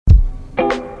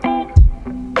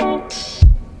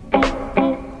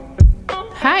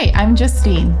Hi, I'm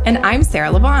Justine. And I'm Sarah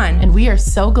Levon. And we are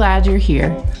so glad you're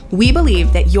here. We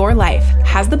believe that your life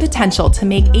has the potential to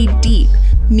make a deep,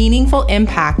 meaningful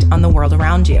impact on the world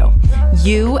around you.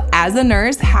 You, as a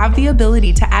nurse, have the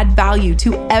ability to add value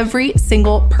to every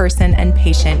single person and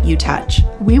patient you touch.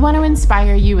 We want to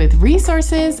inspire you with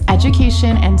resources,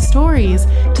 education, and stories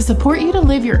to support you to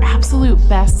live your absolute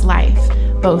best life,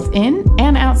 both in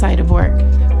and outside of work.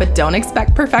 But don't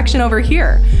expect perfection over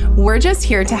here. We're just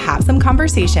here to have some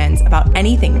conversations about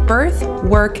anything birth,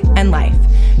 work, and life,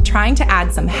 trying to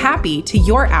add some happy to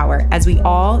your hour as we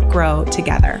all grow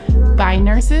together. By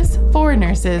nurses, for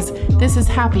nurses, this is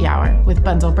Happy Hour with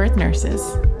Bundle Birth Nurses.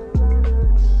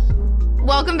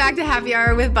 Welcome back to Happy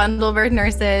Hour with Bundle Birth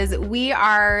Nurses. We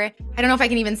are, I don't know if I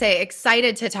can even say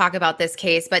excited to talk about this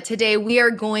case, but today we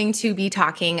are going to be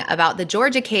talking about the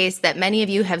Georgia case that many of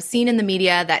you have seen in the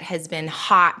media that has been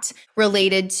hot,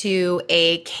 related to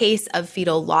a case of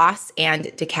fetal loss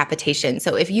and decapitation.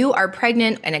 So if you are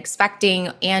pregnant and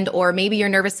expecting, and or maybe your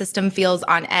nervous system feels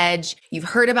on edge, you've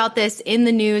heard about this in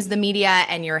the news, the media,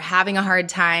 and you're having a hard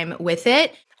time with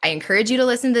it, I encourage you to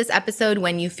listen to this episode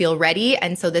when you feel ready.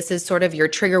 And so this is sort of your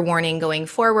trigger warning going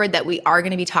forward that we are going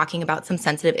to be talking about some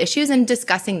sensitive issues and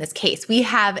discussing this case. We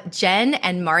have Jen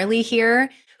and Marlie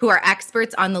here, who are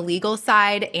experts on the legal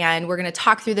side, and we're going to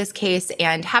talk through this case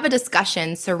and have a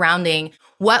discussion surrounding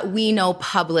what we know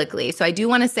publicly. So I do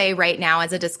want to say right now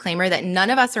as a disclaimer that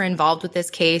none of us are involved with this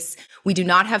case. We do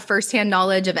not have firsthand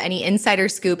knowledge of any insider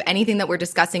scoop. Anything that we're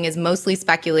discussing is mostly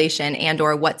speculation and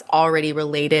or what's already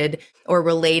related or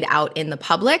relayed out in the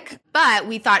public. But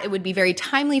we thought it would be very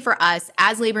timely for us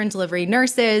as labor and delivery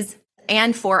nurses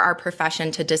and for our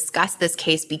profession to discuss this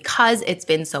case because it's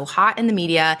been so hot in the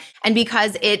media and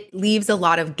because it leaves a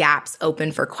lot of gaps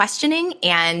open for questioning.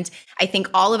 And I think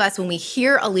all of us, when we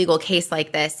hear a legal case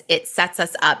like this, it sets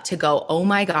us up to go, oh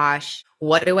my gosh,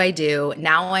 what do I do?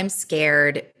 Now I'm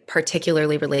scared,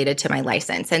 particularly related to my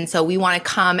license. And so we want to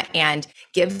come and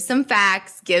give some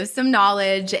facts, give some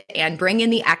knowledge, and bring in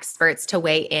the experts to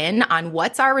weigh in on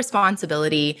what's our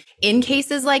responsibility in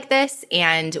cases like this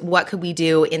and what could we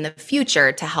do in the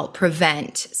future to help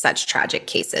prevent such tragic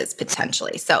cases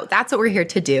potentially. So that's what we're here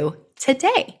to do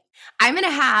today. I'm going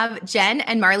to have Jen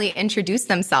and Marlie introduce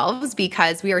themselves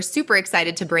because we are super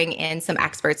excited to bring in some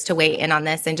experts to weigh in on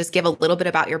this and just give a little bit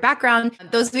about your background.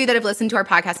 Those of you that have listened to our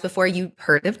podcast before, you've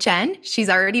heard of Jen. She's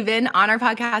already been on our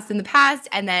podcast in the past,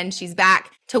 and then she's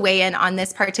back to weigh in on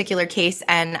this particular case.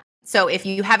 And so if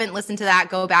you haven't listened to that,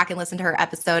 go back and listen to her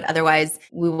episode. Otherwise,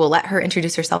 we will let her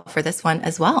introduce herself for this one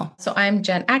as well. So I'm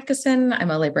Jen Atkisson.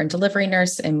 I'm a labor and delivery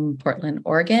nurse in Portland,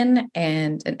 Oregon,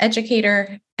 and an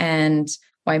educator. And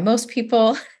why most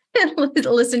people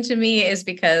listen to me is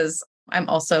because I'm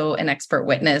also an expert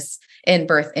witness in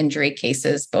birth injury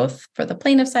cases, both for the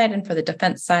plaintiff side and for the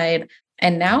defense side.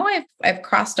 And now I've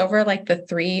crossed over like the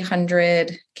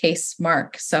 300 case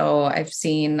mark. So I've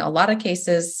seen a lot of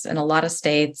cases in a lot of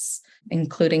states,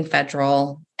 including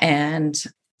federal. And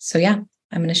so, yeah,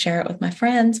 I'm going to share it with my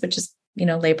friends, which is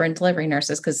labor and delivery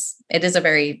nurses, because it is a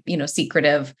very,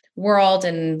 secretive world.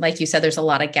 And like you said, there's a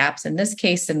lot of gaps in this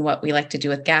case. And what we like to do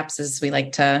with gaps is we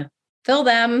like to fill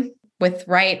them with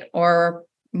right or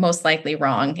most likely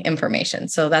wrong information.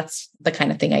 So that's the kind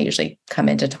of thing I usually come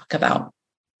in to talk about.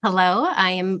 Hello,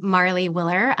 I am Marlie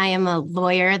Willer. I am a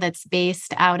lawyer that's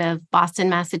based out of Boston,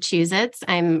 Massachusetts.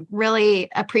 I'm really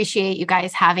appreciate you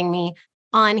guys having me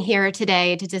on here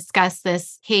today to discuss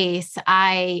this case.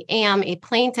 I am a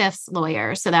plaintiff's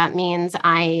lawyer, so that means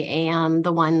I am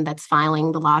the one that's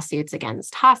filing the lawsuits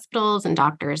against hospitals and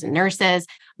doctors and nurses.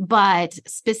 But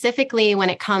specifically when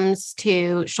it comes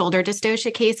to shoulder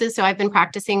dystocia cases, so I've been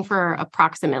practicing for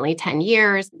approximately 10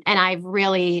 years, and I've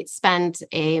really spent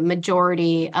a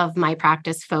majority of my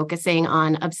practice focusing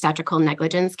on obstetrical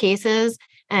negligence cases.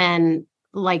 And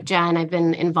like Jen, I've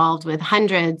been involved with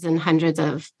hundreds and hundreds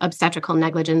of obstetrical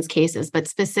negligence cases, but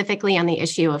specifically on the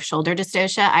issue of shoulder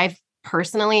dystocia, I've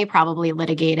personally probably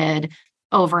litigated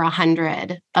over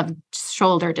 100 of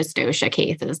shoulder dystocia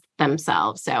cases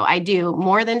themselves. So I do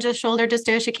more than just shoulder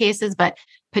dystocia cases, but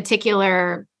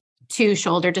particular to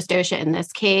shoulder dystocia in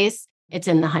this case, it's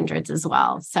in the hundreds as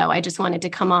well. So I just wanted to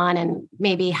come on and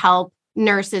maybe help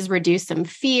nurses reduce some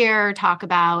fear, talk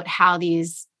about how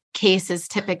these cases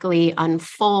typically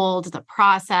unfold, the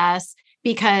process,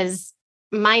 because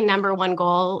my number one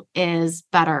goal is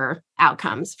better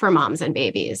outcomes for moms and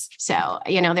babies. So,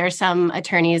 there's some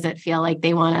attorneys that feel like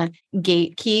they want to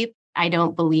gatekeep. I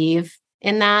don't believe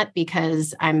in that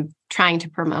because I'm trying to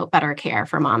promote better care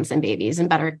for moms and babies and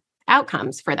better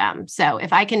outcomes for them. So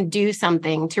if I can do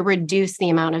something to reduce the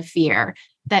amount of fear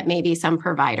that maybe some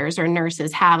providers or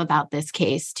nurses have about this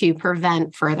case to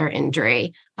prevent further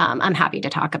injury. I'm happy to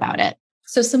talk about it.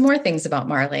 So some more things about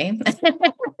Marlie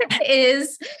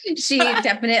is she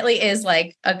definitely is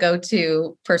like a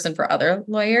go-to person for other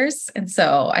lawyers. And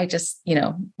so I just,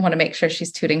 want to make sure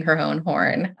she's tooting her own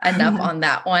horn enough on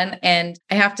that one. And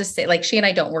I have to say, like, she and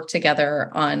I don't work together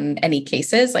on any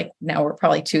cases. Like now we're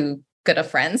probably too good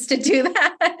of friends to do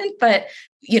that. But,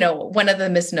 one of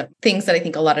the things that I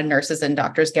think a lot of nurses and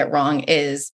doctors get wrong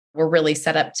is we're really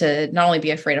set up to not only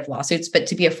be afraid of lawsuits, but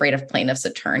to be afraid of plaintiffs'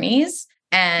 attorneys.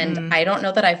 And I don't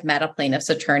know that I've met a plaintiff's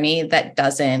attorney that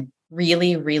doesn't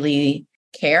really, really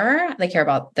care. They care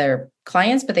about their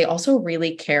clients, but they also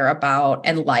really care about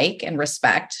and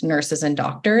respect nurses and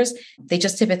doctors. They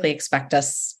just typically expect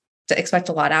us to expect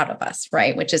a lot out of us,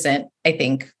 right? Which isn't, I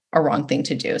think, a wrong thing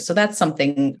to do. So that's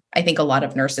something I think a lot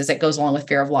of nurses, it goes along with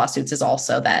fear of lawsuits, is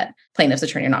also that plaintiff's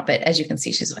attorney or not. But as you can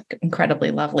see, she's like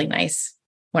incredibly lovely, nice,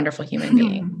 wonderful human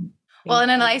being. Well,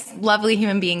 and a nice, lovely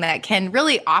human being that can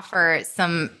really offer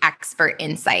some expert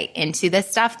insight into this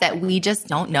stuff that we just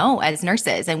don't know as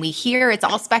nurses. And we hear it's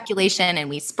all speculation, and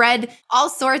we spread all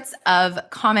sorts of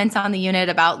comments on the unit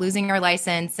about losing our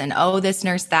license and, oh, this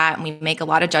nurse, that, and we make a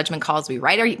lot of judgment calls. We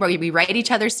write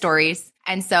each other's stories.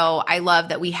 And so I love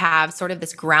that we have sort of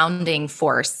this grounding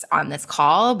force on this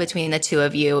call between the two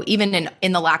of you, even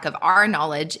in the lack of our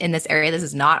knowledge in this area. This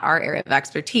is not our area of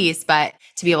expertise, but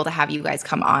to be able to have you guys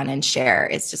come on and share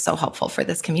is just so helpful for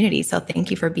this community. So thank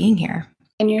you for being here.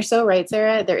 And you're so right,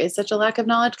 Sarah. There is such a lack of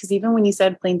knowledge, because even when you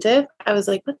said plaintiff, I was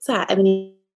like, what's that? And then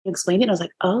you explained it, and I was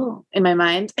like, oh, in my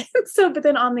mind. But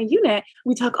then on the unit,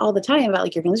 we talk all the time about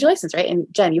like, you're going to lose your license, right? And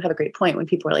Jen, you have a great point when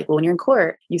people are like, well, when you're in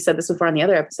court, you said this before on the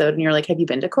other episode, and you're like, have you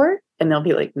been to court? And they'll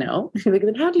be like, no. Like,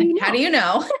 then how do you know? How do you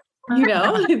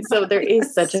know? And so there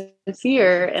is such a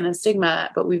fear and a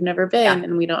stigma, but we've never been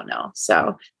and we don't know.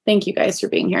 So thank you guys for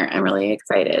being here. I'm really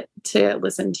excited to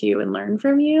listen to you and learn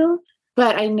from you.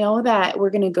 But I know that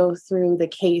we're going to go through the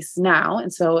case now.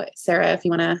 And so Sarah, if you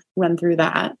want to run through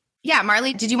that. Yeah,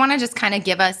 Marlie, did you want to just kind of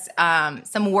give us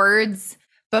some words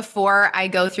before I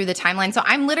go through the timeline? So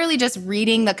I'm literally just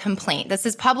reading the complaint. This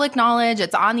is public knowledge.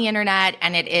 It's on the internet,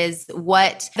 and it is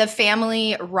what the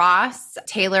family Ross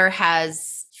Taylor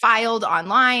has filed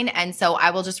online. And so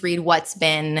I will just read what's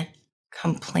been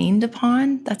complained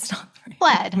upon. That's not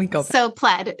right.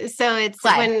 Pled. So it's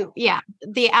when,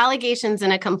 the allegations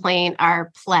in a complaint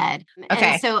are pled.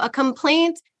 Okay. And so a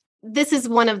complaint, this is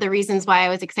one of the reasons why I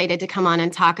was excited to come on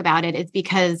and talk about it, is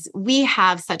because we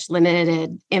have such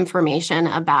limited information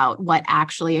about what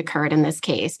actually occurred in this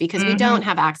case, because we don't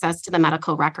have access to the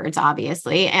medical records,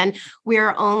 obviously, and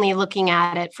we're only looking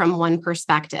at it from one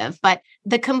perspective. But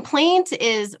the complaint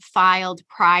is filed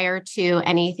prior to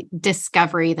any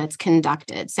discovery that's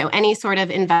conducted. So any sort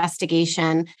of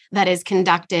investigation that is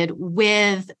conducted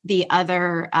with the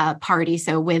other party,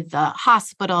 so with the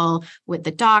hospital, with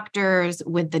the doctors,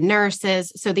 with the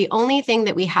nurses. So the only thing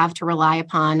that we have to rely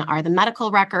upon are the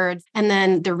medical records, and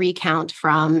then the recount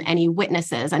from any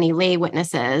witnesses, any lay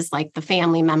witnesses like the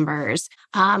family members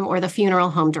or the funeral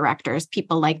home directors,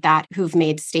 people like that who've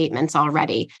made statements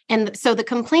already. And so the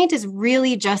complaint is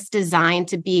really just designed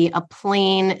to be a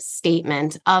plain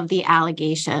statement of the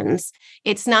allegations.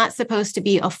 It's not supposed to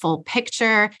be a full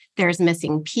picture. There's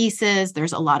missing pieces.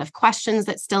 There's a lot of questions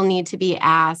that still need to be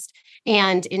asked.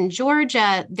 And in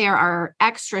Georgia, there are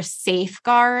extra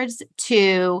safeguards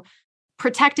to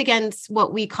protect against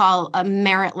what we call a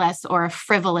meritless or a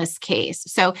frivolous case.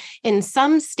 So in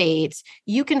some states,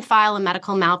 you can file a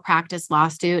medical malpractice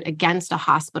lawsuit against a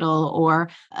hospital or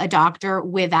a doctor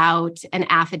without an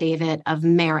affidavit of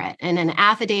merit. And an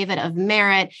affidavit of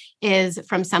merit is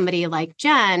from somebody like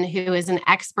Jen, who is an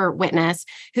expert witness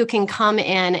who can come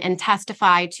in and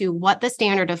testify to what the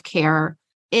standard of care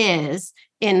is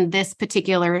in this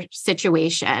particular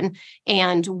situation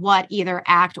and what either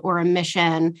act or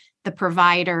omission the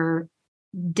provider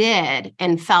did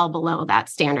and fell below that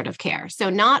standard of care. So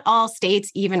not all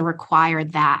states even require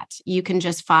that. You can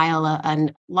just file a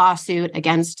lawsuit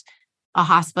against a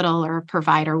hospital or a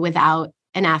provider without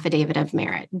an affidavit of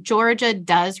merit. Georgia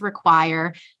does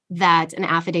require that an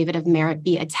affidavit of merit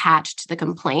be attached to the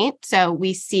complaint. So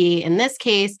we see in this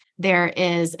case, there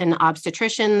is an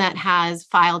obstetrician that has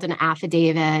filed an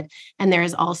affidavit, and there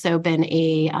has also been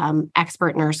a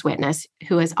expert nurse witness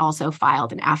who has also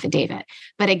filed an affidavit.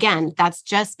 But again, that's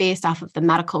just based off of the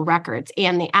medical records,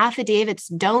 and the affidavits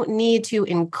don't need to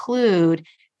include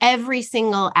every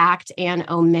single act and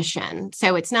omission.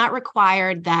 So it's not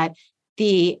required that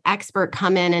the expert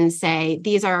come in and say,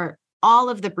 these are all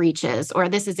of the breaches, or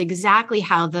this is exactly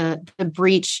how the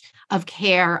breach of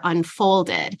care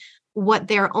unfolded. what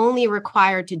they're only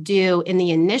required to do in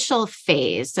the initial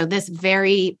phase, so this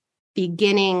very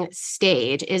beginning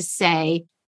stage, is say,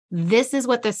 this is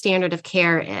what the standard of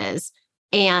care is,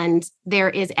 and there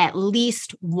is at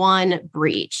least one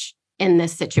breach in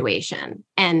this situation,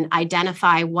 and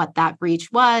identify what that breach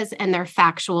was and their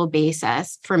factual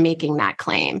basis for making that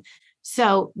claim.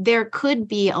 So there could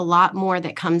be a lot more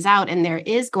that comes out, and there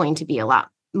is going to be a lot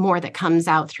more that comes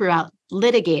out throughout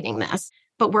litigating this,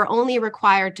 but we're only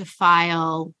required to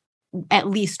file at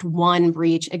least one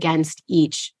breach against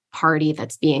each party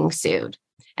that's being sued.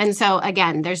 And so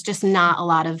again, there's just not a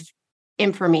lot of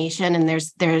information, and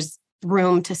there's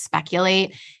room to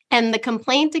speculate. And the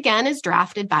complaint, again, is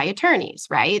drafted by attorneys,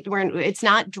 right? It's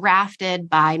not drafted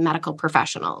by medical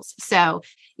professionals. So,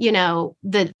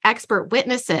 the expert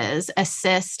witnesses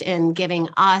assist in giving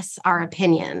us our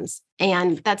opinions.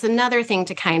 And that's another thing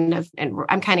and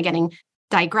I'm kind of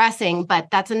digressing, but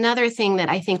that's another thing that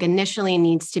I think initially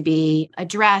needs to be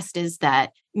addressed, is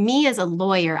that me as a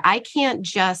lawyer, I can't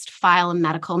just file a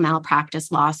medical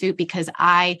malpractice lawsuit because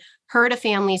I heard a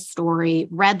family's story,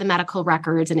 read the medical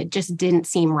records, and it just didn't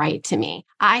seem right to me.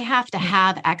 I have to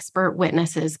have expert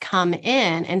witnesses come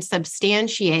in and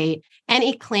substantiate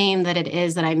any claim that it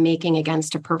is that I'm making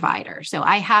against a provider. So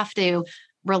I have to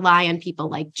rely on people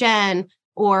like Jen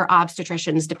or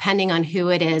obstetricians, depending on who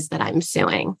it is that I'm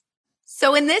suing.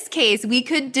 So in this case, we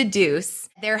could deduce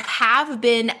there have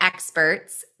been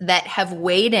experts that have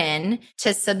weighed in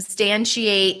to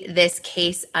substantiate this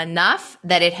case enough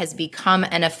that it has become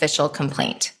an official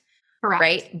complaint. Correct.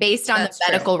 Right? Based on the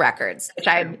medical records, which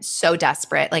I'm so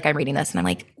desperate. Like, I'm reading this and I'm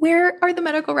like, where are the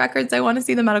medical records? I want to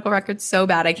see the medical records so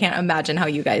bad. I can't imagine how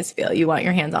you guys feel. You want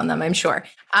your hands on them, I'm sure.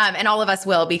 And all of us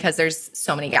will, because there's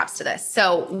so many gaps to this.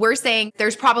 So we're saying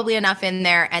there's probably enough in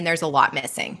there and there's a lot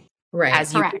missing. Right.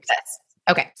 As you read this.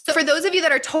 Okay. So for those of you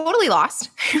that are totally lost,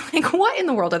 you're like, what in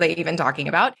the world are they even talking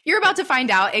about? You're about to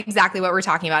find out exactly what we're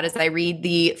talking about as I read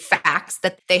the facts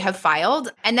that they have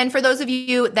filed. And then for those of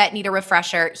you that need a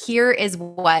refresher, here is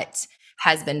what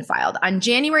has been filed. On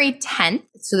January 10th,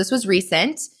 so this was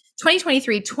recent,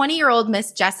 2023, 20-year-old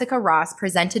Miss Jessica Ross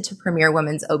presented to Premier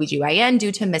Women's OBGYN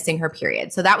due to missing her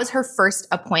period. So that was her first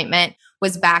appointment,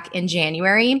 was back in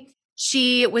January.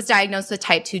 She was diagnosed with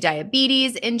type 2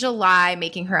 diabetes in July,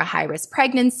 making her a high-risk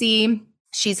pregnancy.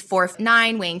 She's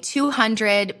 4'9", weighing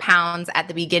 200 pounds at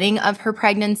the beginning of her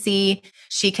pregnancy.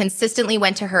 She consistently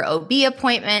went to her OB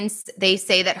appointments. They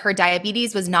say that her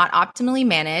diabetes was not optimally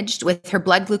managed, with her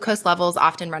blood glucose levels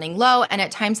often running low and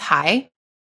at times high.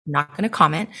 I'm not going to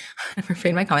comment. I'm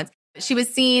afraid of my comments. She was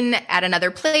seen at another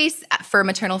place for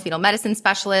maternal fetal medicine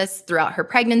specialists throughout her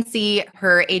pregnancy.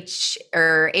 Her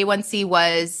A1C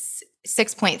was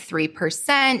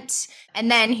 6.3%.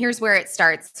 And then here's where it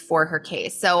starts for her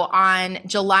case. So on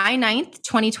July 9th,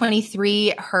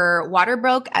 2023, her water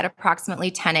broke at approximately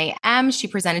 10 a.m. She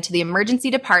presented to the emergency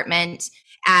department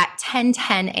at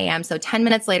 10:10 a.m. So 10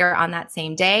 minutes later on that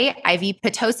same day. IV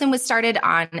Pitocin was started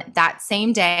on that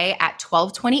same day at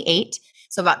 12:28.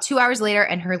 So about 2 hours later,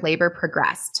 and her labor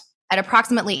progressed. At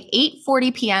approximately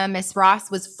 8:40 p.m., Miss Ross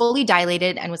was fully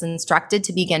dilated and was instructed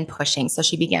to begin pushing. So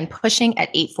she began pushing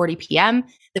at 8:40 p.m.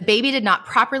 The baby did not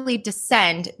properly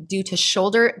descend due to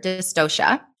shoulder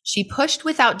dystocia. She pushed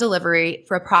without delivery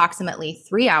for approximately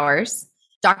 3 hours.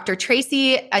 Dr.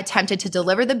 Tracy attempted to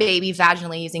deliver the baby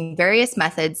vaginally using various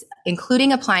methods,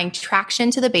 including applying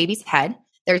traction to the baby's head.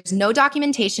 There's no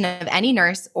documentation of any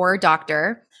nurse or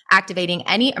doctor activating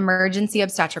any emergency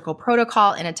obstetrical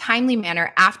protocol in a timely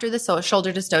manner after the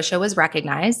shoulder dystocia was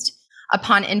recognized.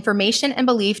 Upon information and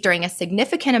belief during a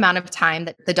significant amount of time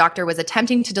that the doctor was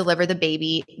attempting to deliver the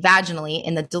baby vaginally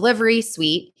in the delivery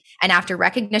suite, and after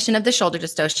recognition of the shoulder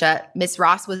dystocia, Ms.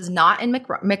 Ross was not in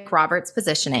McRoberts'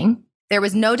 positioning. There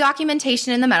was no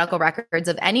documentation in the medical records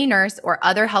of any nurse or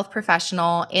other health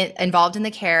professional involved in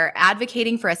the care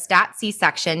advocating for a stat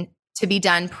C-section to be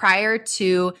done prior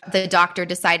to the doctor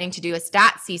deciding to do a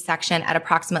stat C-section at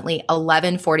approximately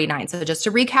 11:49. So just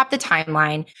to recap the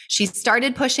timeline, she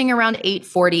started pushing around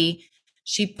 8:40.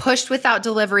 She pushed without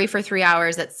delivery for 3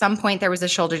 hours. At some point, there was a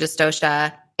shoulder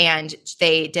dystocia, and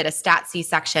they did a stat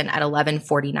C-section at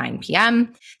 11:49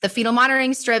 p.m. The fetal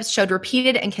monitoring strips showed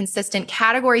repeated and consistent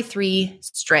category 3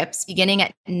 strips beginning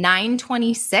at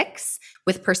 9:26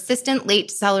 with persistent late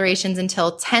decelerations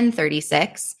until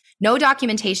 10:36. No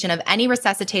documentation of any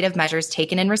resuscitative measures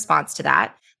taken in response to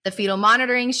that. The fetal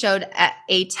monitoring showed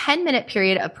a 10-minute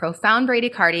period of profound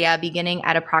bradycardia beginning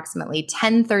at approximately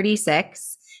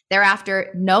 10:36.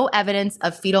 Thereafter, no evidence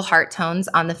of fetal heart tones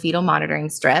on the fetal monitoring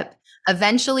strip.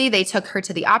 Eventually, they took her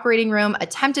to the operating room,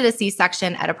 attempted a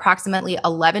C-section at approximately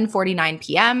 11:49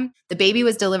 p.m. The baby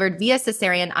was delivered via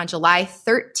cesarean on July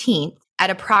 13th at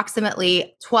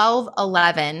approximately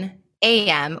 12:11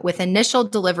 a.m. with initial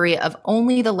delivery of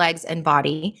only the legs and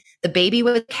body. The baby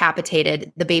was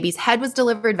decapitated. The baby's head was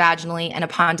delivered vaginally, and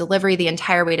upon delivery, the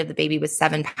entire weight of the baby was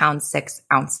 7 pounds, 6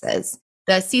 ounces.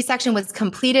 The C-section was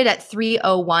completed at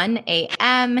 3:01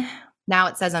 a.m. Now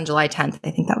it says on July 10th.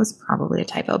 I think that was probably a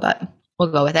typo, but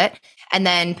we'll go with it. And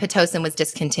then Pitocin was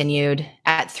discontinued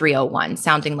at 3:01,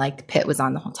 sounding like Pitt was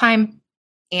on the whole time.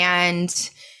 And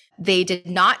they did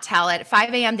not tell at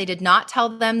 5 a.m. They did not tell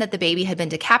them that the baby had been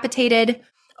decapitated.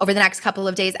 Over the next couple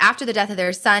of days after the death of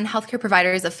their son, healthcare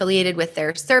providers affiliated with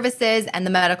their services and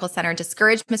the medical center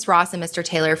discouraged Ms. Ross and Mr.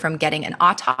 Taylor from getting an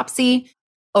autopsy.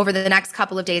 Over the next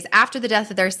couple of days after the death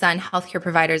of their son, healthcare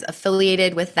providers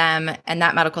affiliated with them and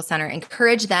that medical center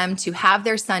encouraged them to have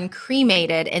their son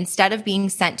cremated instead of being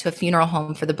sent to a funeral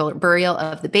home for the burial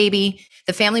of the baby.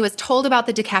 The family was told about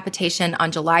the decapitation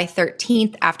on July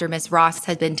 13th after Ms. Ross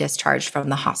had been discharged from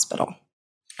the hospital.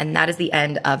 And that is the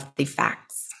end of the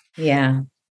facts. Yeah.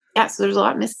 Yeah. So there's a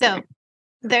lot missing.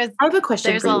 So I have a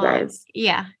question for you guys.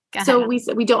 Yeah. Go ahead. So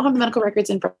we don't have the medical records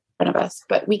in front of us,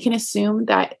 but we can assume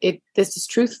that this is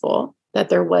truthful, that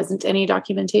there wasn't any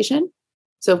documentation.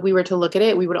 So if we were to look at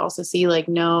it, we would also see like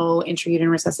no intrauterine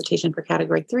resuscitation for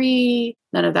category 3,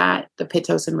 none of that. The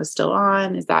Pitocin was still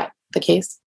on. Is that the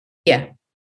case? Yeah.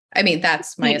 I mean,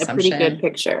 that's my assumption. A pretty good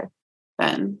picture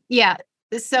then. Yeah.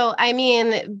 So, I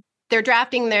mean, they're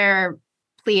drafting their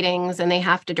pleadings and they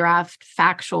have to draft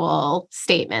factual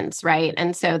statements, right?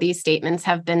 And so these statements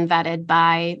have been vetted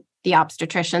by the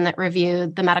obstetrician that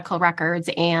reviewed the medical records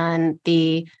and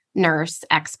the nurse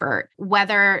expert.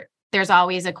 Whether there's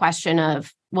always a question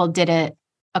of, well, did it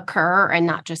occur and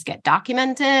not just get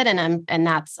documented? And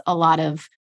that's a lot of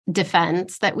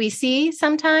defense that we see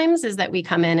sometimes, is that we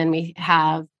come in and we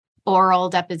have oral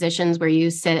depositions where you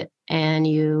sit and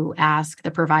you ask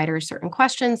the provider certain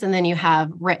questions, and then you have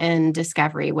written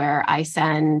discovery where I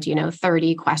send,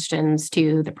 30 questions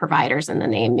to the providers and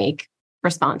then they make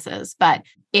responses. But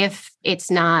if it's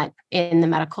not in the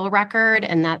medical record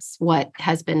and that's what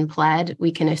has been pled,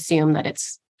 we can assume that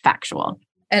it's factual.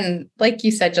 And like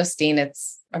you said, Justine,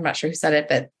 I'm not sure who said it,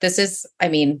 but this is,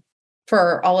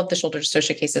 for all of the shoulder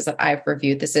dystocia cases that I've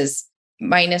reviewed, this is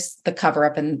minus the cover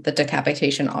up and the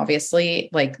decapitation, obviously.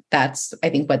 Like that's, I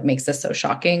think what makes this so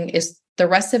shocking is the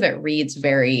rest of it reads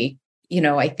very,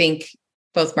 I think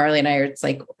both Marlie and I are, it's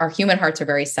like our human hearts are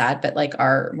very sad, but like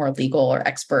our more legal or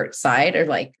expert side are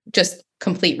like just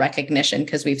complete recognition,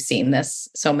 because we've seen this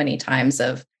so many times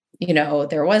of,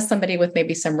 there was somebody with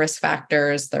maybe some risk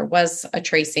factors. There was a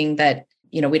tracing that,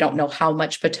 we don't know how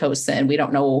much Pitocin, we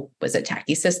don't know, was it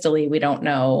tachysystole? We don't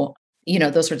know,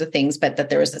 those sorts of things, but that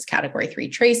there was this category 3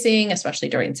 tracing, especially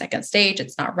during second stage,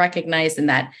 it's not recognized. And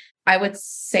that I would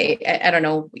say, I don't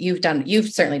know, you've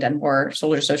certainly done more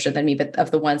shoulder dystocia than me, but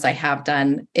of the ones I have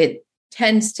done, it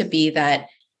tends to be that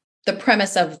the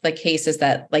premise of the case is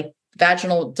that like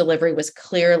vaginal delivery was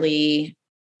clearly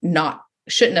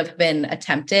shouldn't have been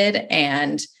attempted,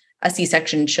 and a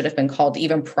C-section should have been called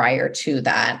even prior to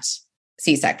that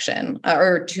C-section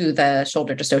or to the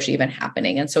shoulder dystocia even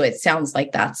happening. And so it sounds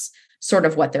like that's sort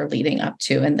of what they're leading up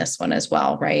to in this one as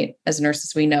well, right? As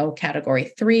nurses, we know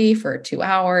category 3 for 2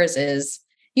 hours is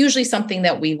usually something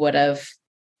that we would have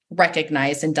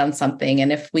recognized and done something.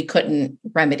 And if we couldn't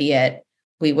remedy it,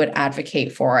 we would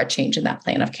advocate for a change in that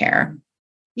plan of care.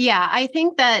 Yeah, I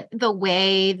think that the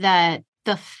way that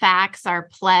the facts are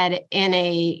pled in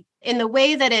the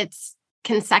way that it's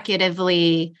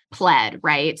consecutively pled,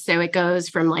 right? So it goes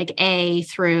from like A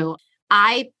through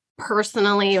I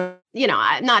personally,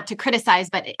 not to criticize,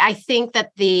 but I think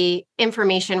that the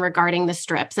information regarding the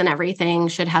strips and everything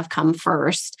should have come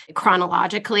first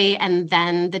chronologically, and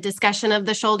then the discussion of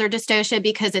the shoulder dystocia,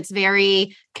 because it's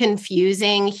very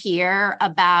confusing here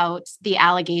about the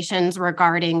allegations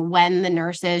regarding when the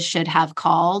nurses should have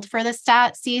called for the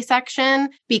C-section,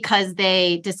 because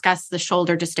they discuss the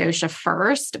shoulder dystocia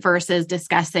first versus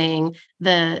discussing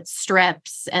the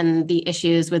strips and the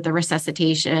issues with the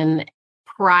resuscitation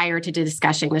prior to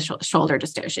discussing the shoulder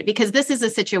dystocia, because this is a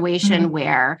situation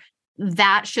where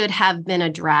that should have been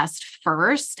addressed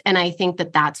first. And I think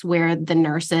that that's where the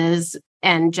nurses,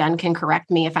 and Jen can correct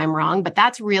me if I'm wrong, but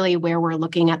that's really where we're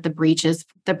looking at the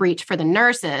breach for the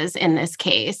nurses in this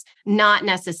case, not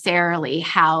necessarily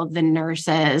how the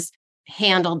nurses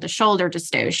handled the shoulder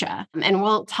dystocia. And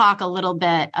we'll talk a little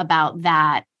bit about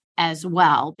that as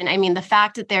well. And the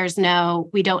fact that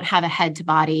we don't have a head to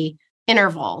body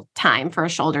interval time for a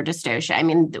shoulder dystocia.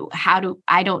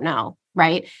 I don't know,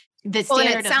 right? the Well, and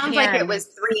standard it sounds of like care, it was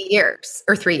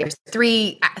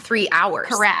 3 hours.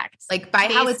 correct. Like by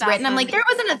how it's written, I'm like, there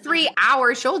wasn't a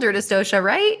 3-hour shoulder dystocia,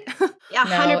 right?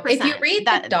 100%. If you read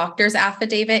the doctor's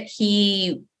affidavit,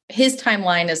 his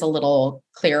timeline is a little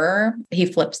clearer. He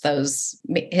flips those.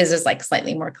 His is like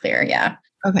slightly more clear. Yeah.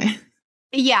 Okay.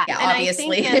 Yeah. Yeah. And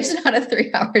Obviously, there's not a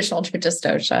 3-hour shoulder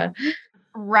dystocia.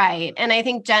 Right. And I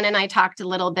think Jen and I talked a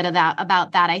little bit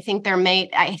about that. I think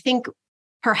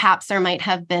perhaps there might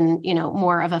have been,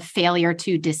 more of a failure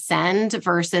to descend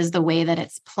versus the way that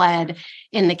it's pled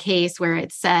in the case where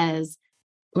it says,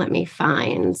 let me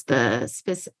find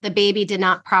the baby did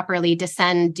not properly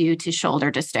descend due to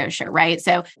shoulder dystocia, right?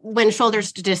 So when shoulder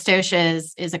dystocia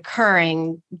is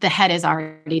occurring, the head is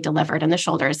already delivered and the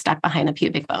shoulder is stuck behind the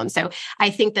pubic bone. So I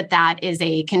think that is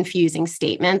a confusing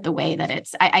statement, the way that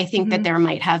I think that there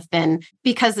might have been,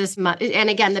 because and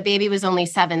again, the baby was only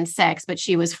 7'6", but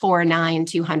she was 4'9",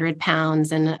 200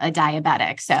 pounds and a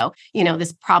diabetic. So,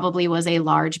 this probably was a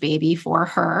large baby for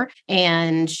her.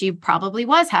 And she probably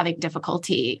was having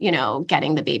difficulty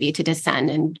getting the baby to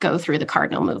descend and go through the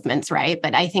cardinal movements, right?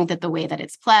 But I think that the way that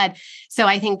it's pled, so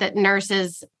I think that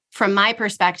nurses, from my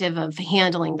perspective of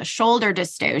handling the shoulder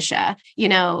dystocia,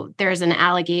 there's an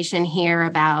allegation here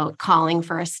about calling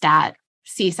for a stat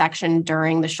C-section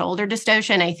during the shoulder dystocia.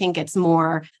 And I think it's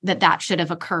more that should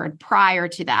have occurred prior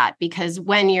to that, because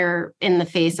when you're in the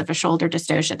face of a shoulder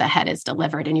dystocia, the head is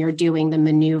delivered and you're doing the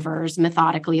maneuvers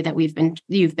methodically that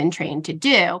you've been trained to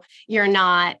do. You're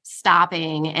not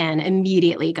stopping and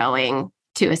immediately going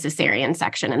to a cesarean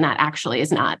section. And that actually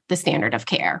is not the standard of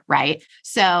care, right?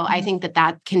 So I think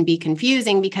that can be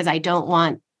confusing, because I don't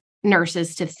want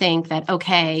nurses to think that,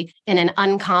 okay, in an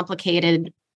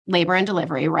uncomplicated labor and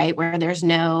delivery, right, where there's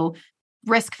no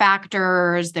risk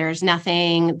factors, there's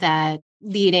nothing that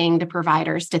leading to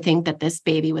providers to think that this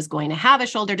baby was going to have a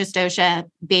shoulder dystocia.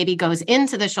 Baby goes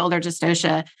into the shoulder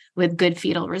dystocia with good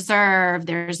fetal reserve.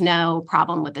 There's no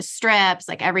problem with the strips.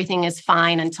 Like everything is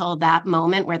fine until that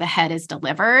moment where the head is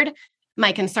delivered.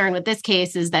 My concern with this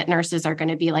case is that nurses are going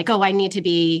to be like, oh, I need to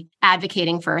be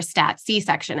advocating for a stat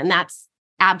C-section. And that's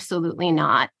absolutely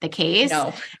not the case.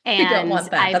 No, and we don't want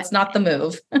that. That's not the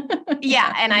move.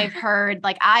 Yeah. And I've heard,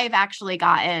 I've actually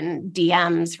gotten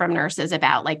DMs from nurses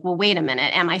about well, wait a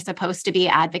minute, am I supposed to be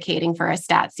advocating for a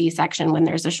stat C-section when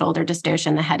there's a shoulder dystocia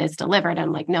and the head is delivered?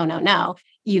 I'm like, no.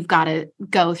 You've got to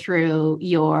go through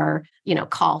your,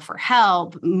 call for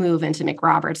help, move into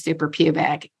McRoberts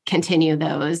suprapubic, continue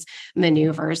those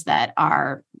maneuvers that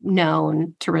are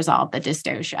known to resolve the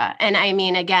dystocia. And I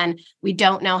mean, again, we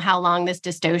don't know how long this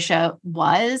dystocia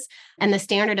was, and the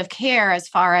standard of care as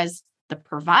far as the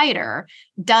provider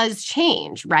does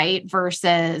change, right?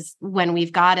 Versus when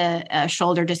we've got a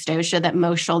shoulder dystocia, that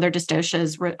most shoulder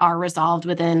dystocias are resolved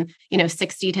within,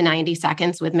 60 to 90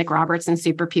 seconds with McRoberts and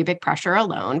suprapubic pressure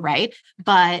alone, right?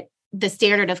 But the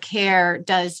standard of care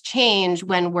does change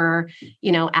when we're,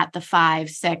 at the 5,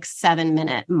 6, 7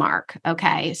 minute mark.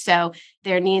 Okay. So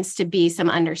there needs to be some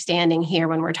understanding here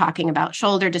when we're talking about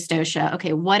shoulder dystocia.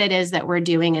 Okay. What it is that we're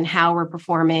doing and how we're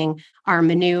performing our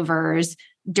maneuvers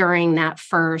during that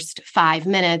first 5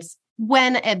 minutes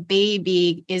when a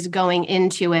baby is going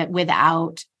into it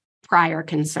without prior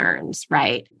concerns,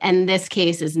 right? And this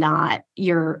case is not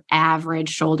your average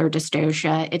shoulder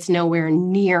dystocia. It's nowhere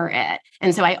near it.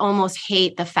 And so I almost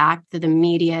hate the fact that the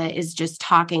media is just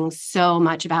talking so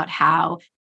much about how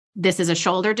this is a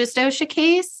shoulder dystocia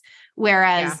case,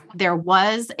 whereas there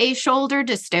was a shoulder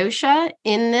dystocia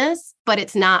in this, but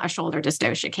it's not a shoulder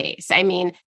dystocia case. I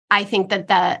mean, I think that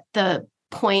the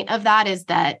point of that is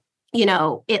that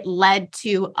it led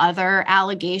to other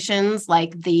allegations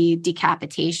like the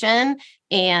decapitation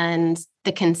and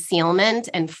the concealment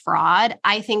and fraud.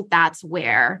 I think that's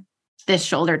where this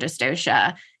shoulder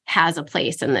dystocia has a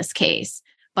place in this case.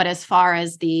 But as far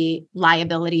as the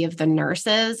liability of the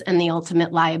nurses and the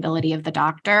ultimate liability of the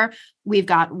doctor, we've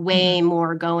got way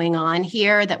more going on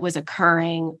here that was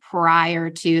occurring prior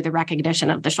to the recognition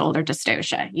of the shoulder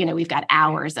dystocia. We've got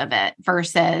hours of it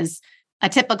versus a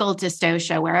typical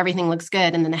dystocia where everything looks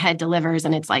good and then the head delivers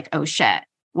and it's like, oh shit,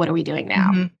 what are we doing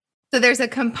now? So there's a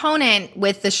component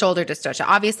with the shoulder dystocia.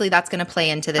 Obviously, that's going to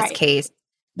play into this case,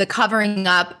 the covering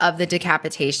up of the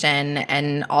decapitation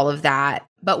and all of that.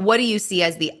 But what do you see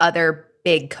as the other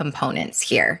big components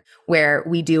here where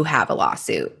we do have a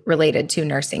lawsuit related to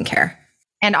nursing care?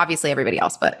 And obviously everybody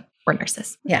else, but we're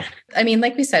nurses. Yeah. I mean,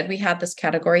 like we said, we had this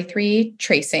category 3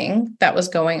 tracing that was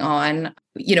going on.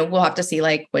 We'll have to see,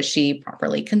 was she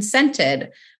properly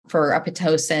consented for a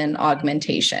Pitocin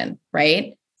augmentation,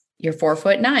 right? you're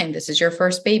 4'9". This is your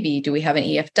first baby. Do we have an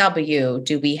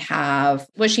EFW?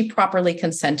 Was she properly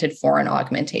consented for an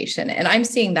augmentation? And I'm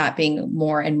seeing that being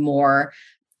more and more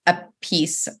a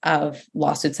piece of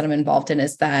lawsuits that I'm involved in,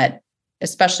 is that,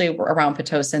 especially around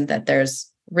Pitocin, that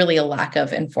there's really a lack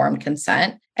of informed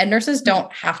consent. And nurses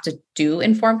don't have to do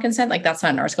informed consent. Like, that's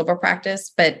not in our scope of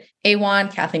practice. But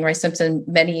A1, Kathleen Rice Simpson,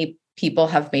 many people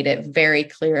have made it very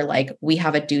clear, like, we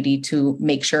have a duty to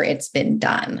make sure it's been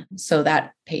done. So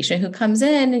that patient who comes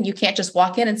in, and you can't just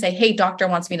walk in and say, hey, doctor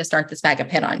wants me to start this bag of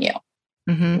pin on you.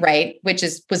 Right. Which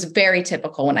was very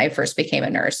typical when I first became a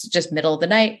nurse, just middle of the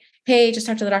night. Hey, just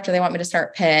talk to the doctor. They want me to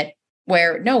start PIT.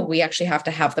 Where no, we actually have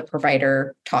to have the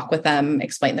provider talk with them,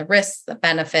 explain the risks, the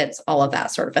benefits, all of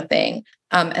that sort of a thing.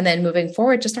 And then moving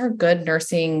forward, just our good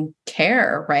nursing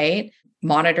care, right?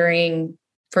 Monitoring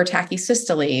for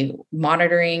tachysystole,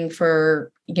 monitoring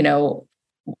for,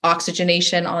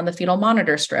 oxygenation on the fetal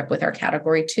monitor strip with our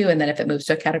category 2. And then if it moves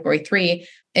to a category 3,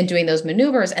 and doing those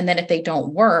maneuvers. And then if they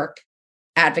don't work,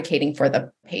 advocating for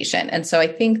the patient. And so I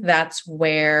think that's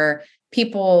where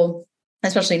people,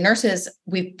 especially nurses,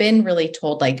 we've been really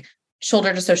told, like,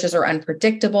 shoulder dysocias are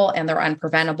unpredictable and they're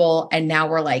unpreventable. And now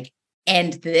we're like,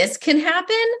 and this can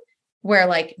happen? Where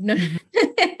like, no,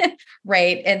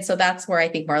 right. And so that's where I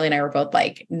think Marlie and I were both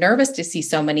like nervous to see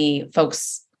so many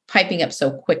folks piping up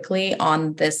so quickly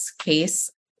on this case,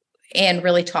 and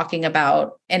really talking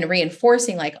about and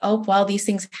reinforcing, like, oh, well, these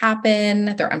things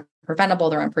happen. They're unpreventable,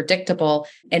 they're unpredictable,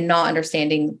 and not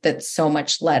understanding that so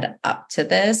much led up to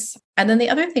this. And then the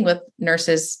other thing with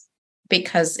nurses,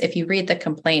 because if you read the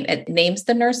complaint, it names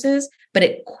the nurses, but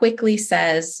it quickly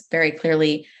says very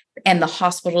clearly, and the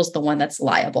hospital's the one that's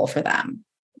liable for them,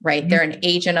 right? They're an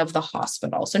agent of the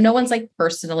hospital. So no one's like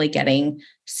personally getting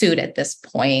sued at this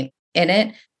point in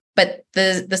it. But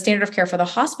the standard of care for the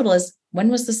hospital is, when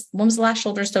was the last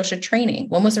shoulder dystocia training?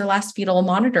 When was their last fetal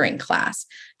monitoring class?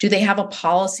 Do they have a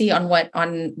policy on what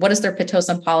does their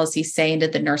Pitocin policy say? And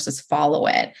did the nurses follow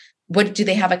it? Do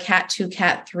they have a Cat 2,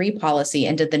 Cat 3 policy?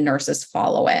 And did the nurses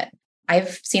follow it?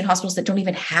 I've seen hospitals that don't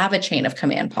even have a chain of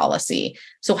command policy.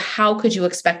 So how could you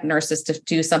expect nurses to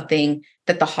do something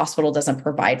that the hospital doesn't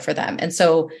provide for them? And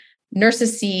so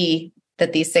nurses see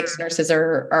that these 6 nurses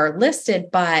are listed,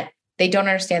 but they don't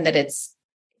understand that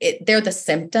they're the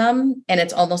symptom, and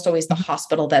it's almost always the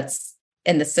hospital that's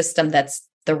in the system that's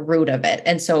the root of it.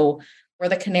 And so we're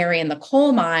the canary in the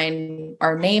coal mine.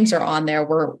 Our names are on there.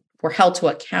 We're held to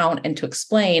account and to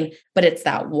explain, but it's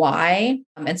that why.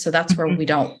 And so that's where we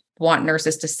don't want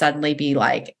nurses to suddenly be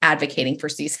like advocating for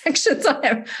C-sections on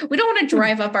them. We don't want to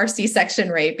drive up our C-section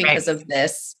rate because of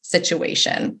this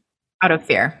situation. Out of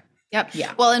fear. Yep.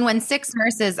 Yeah. Well, and when 6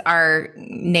 nurses are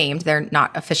named, they're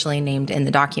not officially named in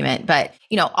the document, but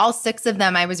all 6 of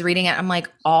them, I was reading it. I'm like,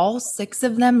 all 6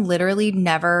 of them literally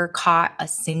never caught a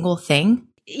single thing.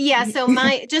 Yeah. So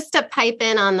just to pipe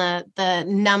in on the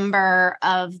number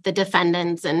of the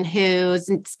defendants and who's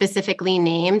specifically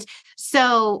named.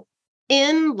 So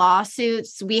in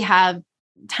lawsuits, we have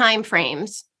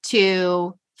timeframes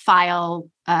to file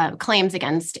claims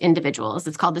against individuals.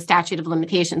 It's called the statute of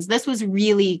limitations. This was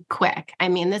really quick. I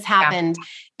mean, this happened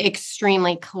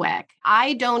extremely quick.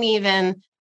 I don't even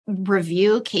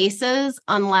review cases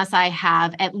unless I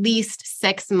have at least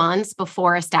 6 months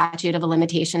before a statute of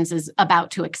limitations is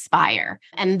about to expire.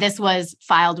 And this was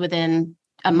filed within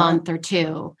a month or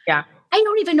 2. Yeah. I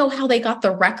don't even know how they got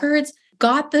the records.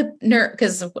 Got the nurse,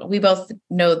 because we both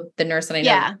know the nurse and I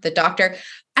know the doctor.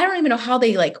 I don't even know how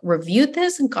they reviewed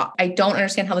this I don't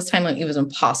understand how this timeline was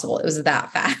impossible. It was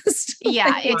that fast.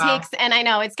 Yeah, it takes, and I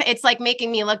know it's like making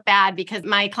me look bad because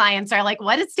my clients are like,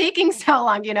 what is taking so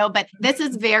long, but this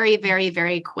is very, very,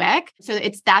 very quick. So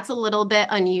that's a little bit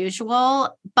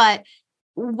unusual, but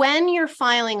when you're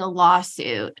filing a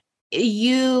lawsuit,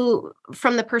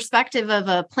 from the perspective of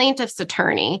a plaintiff's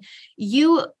attorney,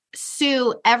 you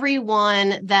sue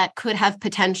everyone that could have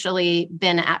potentially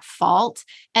been at fault.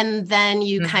 And then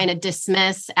you kind of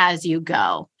dismiss as you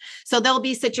go. So there'll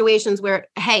be situations where,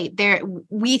 hey,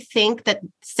 we think that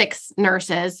 6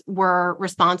 nurses were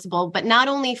responsible, but not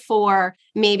only for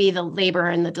maybe the labor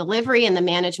and the delivery and the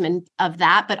management of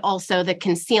that, but also the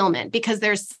concealment, because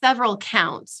there's several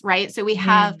counts, right? So we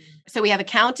have a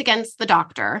count against the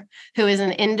doctor, who is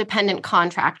an independent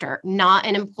contractor, not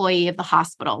an employee of the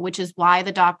hospital, which is why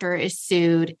the doctor is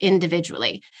sued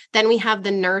individually. Then we have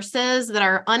the nurses that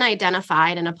are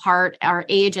unidentified and are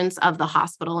agents of the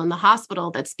hospital, and the hospital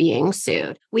that's being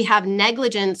sued. We have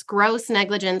gross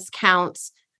negligence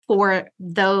counts for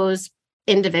those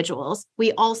individuals.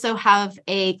 We also have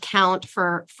a count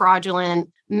for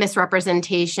fraudulent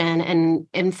misrepresentation and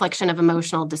infliction of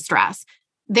emotional distress.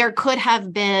 there could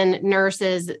have been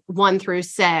nurses 1 through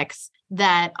 6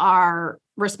 that are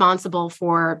responsible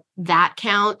for that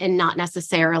count and not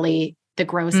necessarily the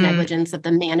gross negligence of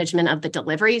the management of the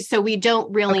delivery. So we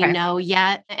don't really know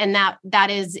yet. And that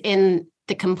is in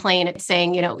the complaint. It's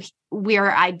saying, we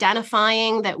are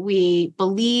identifying that we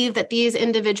believe that these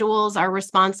individuals are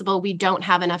responsible. We don't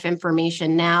have enough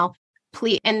information now.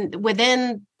 And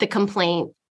within the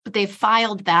complaint, they've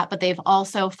filed that, but they've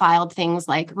also filed things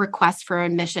like requests for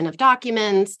admission of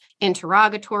documents,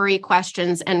 interrogatory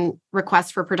questions, and requests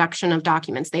for production of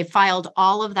documents. They filed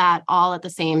all of that all at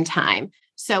the same time.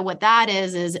 So what that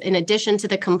is in addition to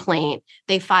the complaint,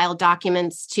 they filed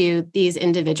documents to these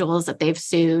individuals that they've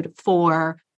sued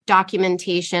for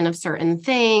documentation of certain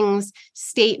things,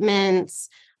 statements,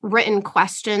 written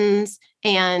questions,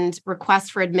 and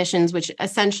requests for admissions, which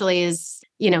essentially is,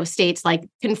 states like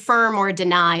confirm or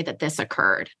deny that this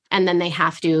occurred. And then they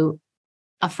have to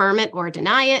affirm it or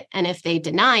deny it. And if they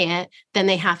deny it, then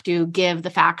they have to give the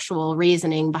factual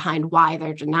reasoning behind why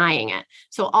they're denying it.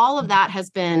 So all of that has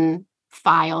been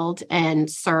filed and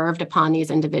served upon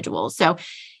these individuals. So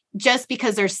just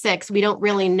because there's 6, we don't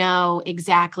really know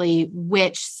exactly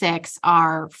which 6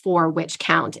 are for which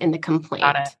count in the complaint.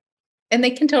 Got it. And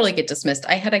they can totally get dismissed.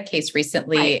 I had a case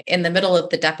recently in the middle of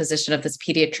the deposition of this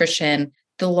pediatrician.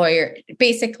 The lawyer,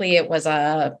 basically it was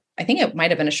I think it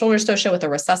might've been a shoulder stocia with a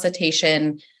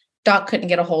resuscitation. Doc couldn't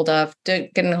get a hold of, so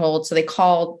they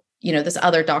called, this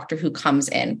other doctor who comes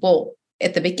in. Well,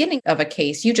 at the beginning of a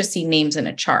case, you just see names in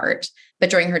a chart.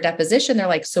 But during her deposition, they're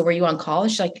like, so were you on call?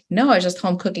 And she's like, no, I was just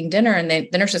home cooking dinner. And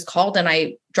the nurses called and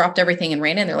I dropped everything and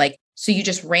ran in. They're like, so you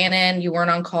just ran in, you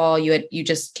weren't on call, you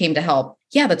just came to help.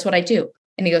 Yeah, that's what I do.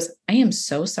 And he goes, I am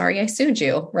so sorry I sued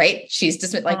you, right? She's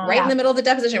just in the middle of the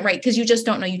deposition, right? Because you just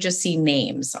don't know, you just see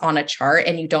names on a chart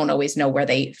and you don't always know where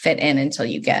they fit in until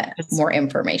you get more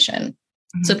information.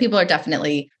 Mm-hmm. So people are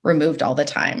definitely removed all the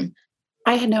time.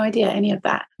 I had no idea any of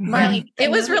that. Marlie,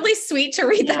 it was really sweet to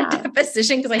read that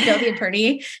deposition because I know the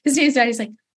attorney, his name's Daddy's like,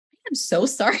 I'm so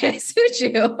sorry I sued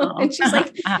you. Oh. And she's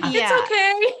like, it's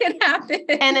okay. It happened.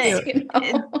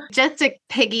 And just to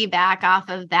piggyback off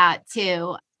of that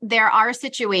too, there are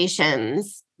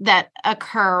situations that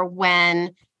occur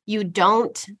when you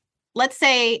don't, let's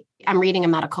say I'm reading a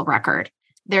medical record.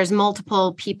 There's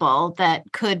multiple people that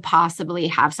could possibly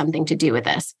have something to do with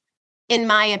this. In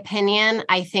my opinion,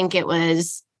 I think it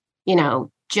was,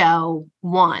 Joe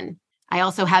 1. I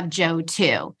also have Joe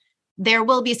 2. There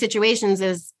will be situations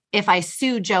as if I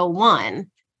sue Joe 1,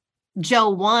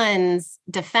 Joe 1's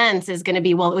defense is going to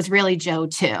be, well, it was really Joe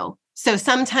 2. So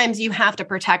sometimes you have to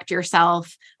protect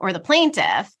yourself or the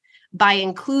plaintiff by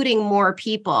including more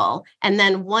people. And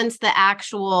then once the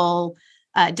actual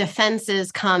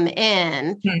defenses come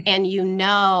in and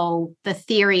the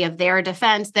theory of their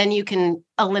defense, then you can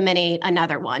eliminate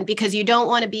another one because you don't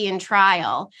want to be in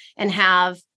trial and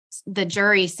have the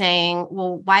jury saying,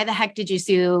 well, why the heck did you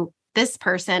sue this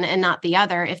person and not the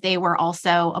other if they were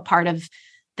also a part of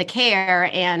the care?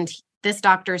 And this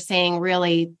doctor is saying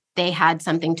really they had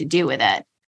something to do with it.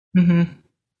 Mm-hmm.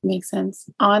 Makes sense.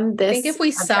 On this, I think if we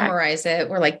summarize it,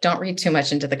 we're like, don't read too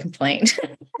much into the complaint.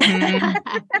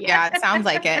 Yeah, it sounds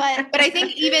like it. But I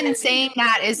think even saying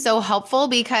that is so helpful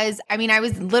because, I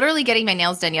was literally getting my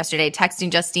nails done yesterday,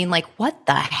 texting Justine, like, what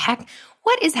the heck?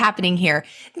 What is happening here?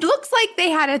 It looks like they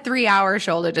had a 3-hour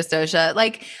shoulder dystocia.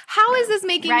 Like, how is this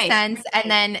making sense? And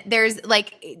then there's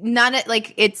like you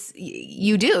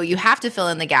have to fill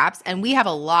in the gaps. And we have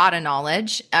a lot of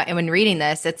knowledge. And when reading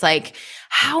this, it's like,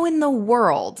 how in the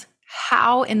world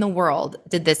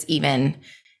did this even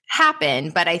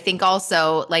happen? But I think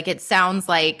also like, it sounds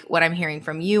like what I'm hearing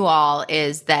from you all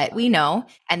is that we know,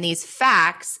 and these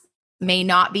facts may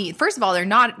not be, first of all, they're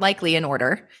not likely in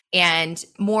order, and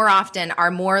more often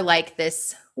are more like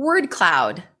this word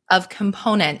cloud of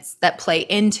components that play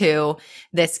into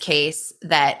this case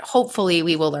that hopefully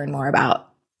we will learn more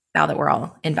about now that we're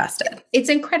all invested. It's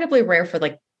incredibly rare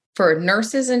for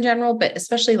nurses in general, but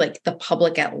especially like the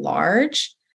public at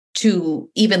large to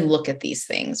even look at these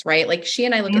things, right? Like she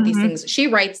and I look at these things, she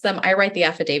writes them, I write the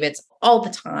affidavits all the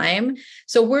time.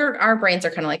 So our brains are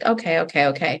kind of like,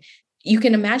 okay. You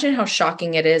can imagine how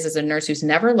shocking it is as a nurse who's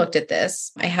never looked at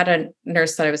this. I had a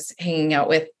nurse that I was hanging out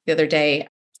with the other day,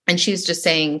 and she's just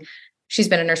saying she's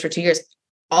been a nurse for 2 years.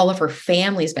 All of her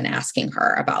family's been asking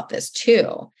her about this too.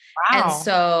 Wow. And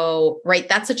so,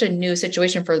 that's such a new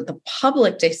situation for the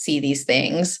public to see these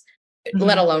things,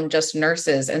 let alone just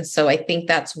nurses. And so I think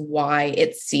that's why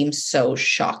it seems so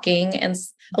shocking and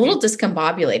a little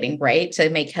discombobulating, right? To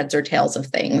make heads or tails of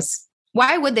things.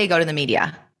 Why would they go to the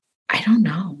media? I don't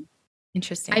know.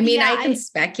 Interesting. I can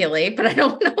speculate, but I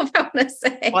don't know if I want to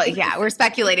say. Well, yeah, we're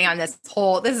speculating on this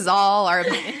is all our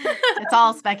opinion. It's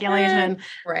all speculation.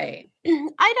 Right.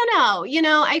 I don't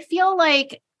know. I feel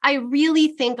like I really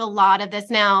think a lot of this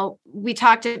now, we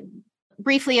talked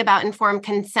briefly about informed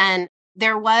consent.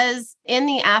 There was in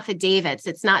the affidavits,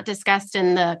 it's not discussed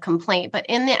in the complaint, but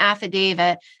in the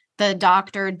affidavit, the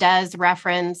doctor does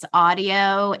reference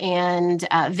audio and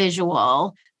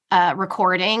visual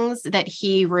recordings that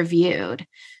he reviewed.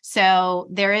 So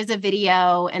there is a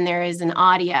video and there is an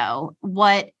audio.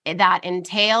 What that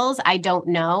entails, I don't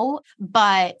know.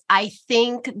 But I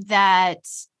think that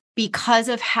because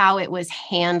of how it was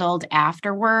handled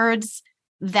afterwards,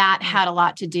 that had a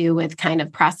lot to do with kind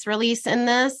of press release in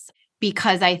this,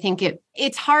 because I think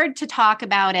it's hard to talk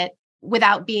about it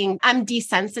without I'm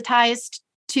desensitized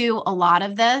to a lot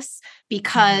of this,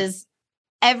 because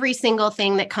every single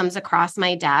thing that comes across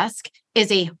my desk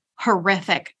is a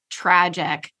horrific,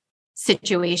 tragic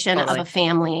situation of a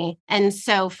family. And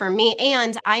so for me,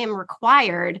 and I am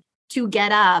required to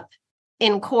get up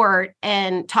in court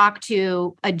and talk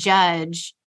to a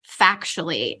judge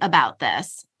factually about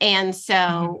this. And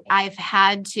so I've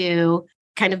had to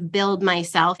kind of build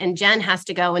myself, and Jen has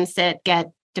to go and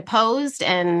get deposed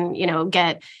and,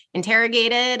 get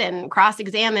interrogated and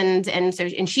cross-examined.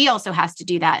 And she also has to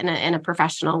do that in a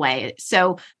professional way.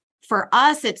 So for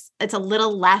us, it's a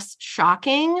little less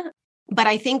shocking, but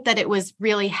I think that it was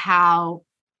really how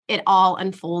it all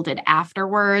unfolded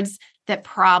afterwards that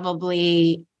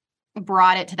probably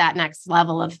brought it to that next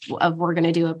level of we're going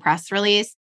to do a press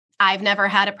release. I've never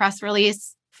had a press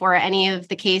release for any of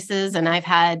the cases, and I've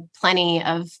had plenty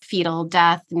of fetal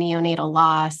death, neonatal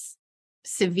loss,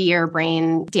 severe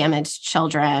brain damaged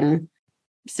children,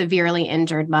 severely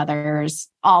injured mothers,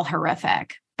 all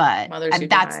horrific. But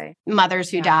mothers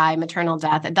who die, maternal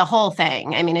death, the whole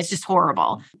thing. I mean, it's just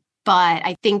horrible. But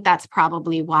I think that's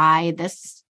probably why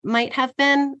this might have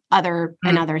been other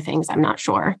things. I'm not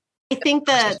sure. I think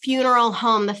the funeral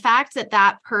home, the fact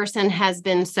that person has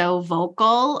been so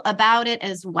vocal about it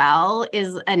as well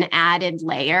is an added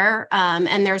layer.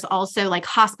 And there's also like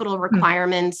hospital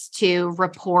requirements to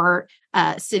report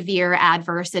severe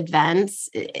adverse events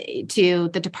to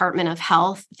the Department of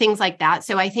Health, things like that.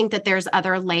 So I think that there's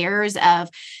other layers of,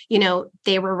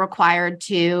 they were required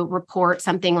to report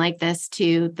something like this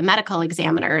to the medical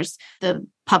examiners, the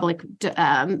public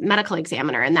medical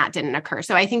examiner, and that didn't occur.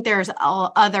 So I think there's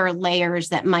all other layers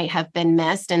that might have been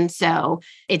missed. And so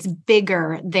it's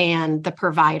bigger than the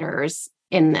providers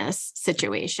in this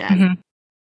situation.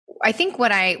 I think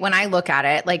when I look at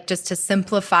it, like just to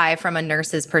simplify from a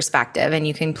nurse's perspective, and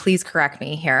you can please correct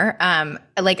me here,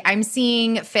 I'm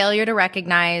seeing failure to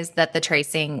recognize that the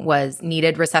tracing was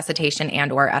needed resuscitation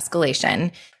and or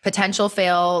escalation, potential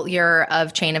failure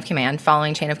of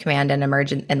following chain of command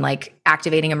and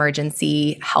activating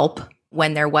emergency help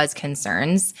when there was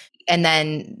concerns. And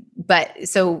then,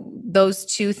 so those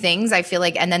two things, I feel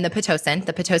like, and then the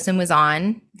Pitocin was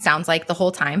on, sounds like the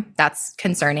whole time. That's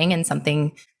concerning and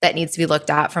something that needs to be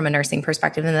looked at from a nursing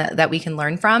perspective and that we can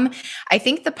learn from. I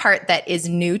think the part that is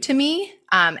new to me,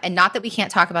 and not that we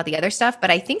can't talk about the other stuff, but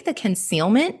I think the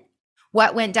concealment,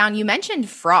 what went down, you mentioned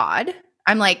fraud.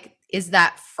 I'm like, is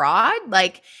that fraud?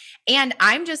 And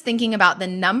I'm just thinking about the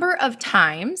number of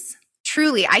times.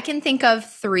 Truly, I can think of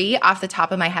 3 off the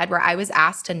top of my head where I was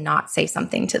asked to not say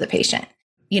something to the patient,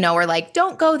 or like,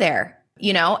 don't go there,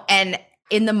 and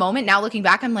in the moment now looking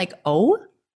back, I'm like, oh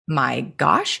my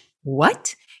gosh,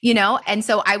 what? And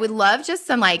so I would love just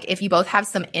some, if you both have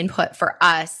some input for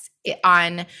us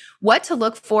on what to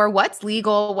look for, what's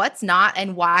legal, what's not,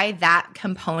 and why that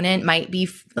component might be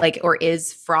or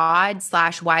is fraud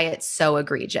 / why it's so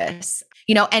egregious.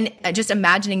 And just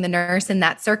imagining the nurse in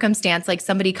that circumstance, like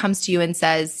somebody comes to you and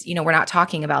says, we're not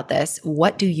talking about this.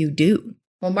 What do you do?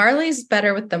 Well, Marlie's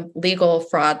better with the legal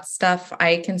fraud stuff.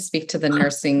 I can speak to the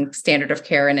nursing standard of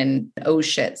care in an oh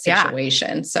shit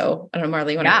situation. Yeah. So I don't know,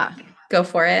 Marlie, you want to go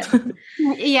for it?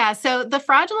 Yeah. So the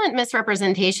fraudulent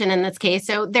misrepresentation in this case,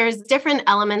 so there's different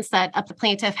elements that a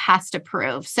plaintiff has to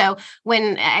prove. So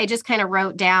when I just kind of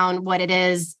wrote down what it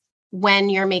is, when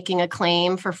you're making a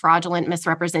claim for fraudulent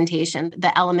misrepresentation,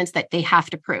 the elements that they have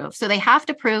to prove. So they have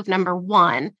to prove, number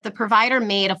 1, the provider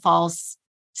made a false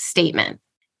statement,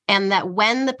 and that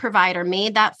when the provider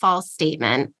made that false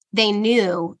statement, they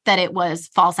knew that it was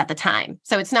false at the time.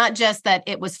 So it's not just that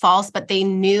it was false, but they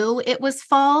knew it was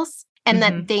false, and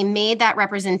that they made that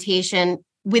representation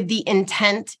with the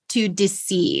intent to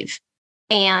deceive.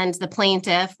 And the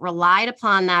plaintiff relied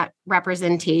upon that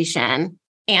representation,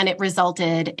 and it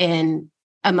resulted in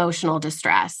emotional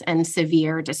distress and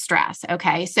severe distress.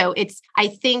 Okay. So I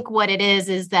think what it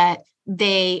is that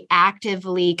they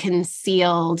actively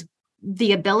concealed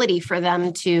the ability for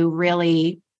them to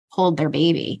really hold their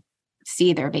baby,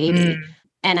 see their baby.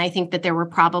 And I think that there were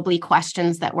probably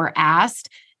questions that were asked,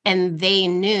 and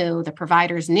the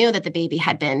providers knew that the baby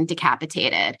had been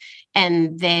decapitated,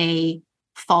 and they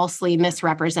falsely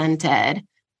misrepresented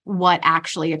what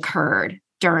actually occurred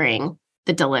during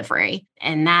the delivery.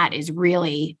 And that is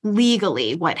really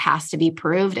legally what has to be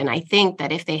proved. And I think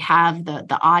that if they have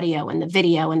the audio and the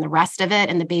video and the rest of it,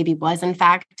 and the baby was in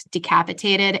fact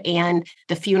decapitated, and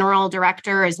the funeral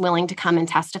director is willing to come and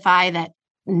testify that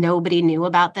nobody knew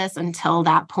about this until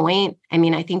that point, I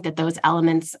mean, I think that those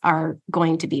elements are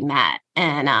going to be met.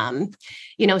 And,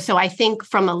 so I think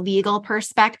from a legal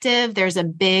perspective, there's a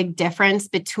big difference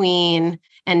between,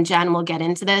 and Jen will get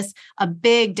into this, a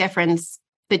big difference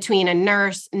between a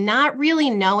nurse not really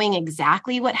knowing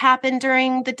exactly what happened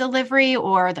during the delivery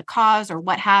or the cause or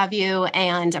what have you,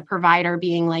 and a provider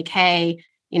being like, hey,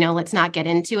 let's not get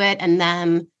into it. And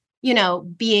them,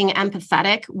 being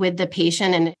empathetic with the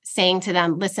patient and saying to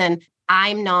them, listen,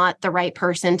 I'm not the right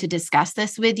person to discuss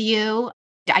this with you.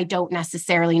 I don't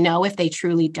necessarily know if they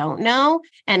truly don't know,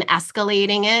 and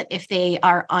escalating it if they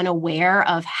are unaware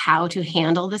of how to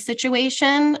handle the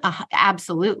situation,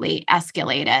 absolutely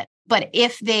escalate it. But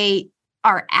if they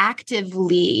are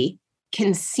actively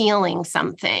concealing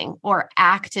something or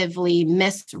actively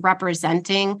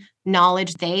misrepresenting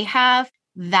knowledge they have,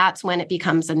 that's when it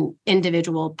becomes an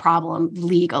individual problem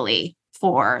legally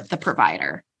for the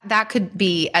provider. That could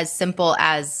be as simple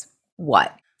as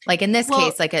what? Like in this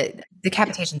case, like a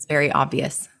decapitation is very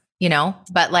obvious,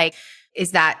 but like,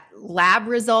 is that lab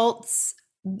results,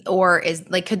 or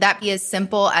could that be as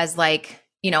simple as like,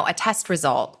 a test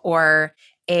result or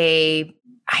I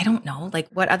don't know, like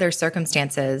what other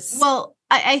circumstances? Well,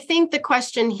 I think the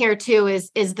question here too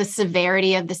is the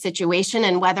severity of the situation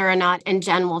and whether or not, and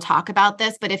Jen will talk about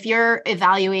this, but if you're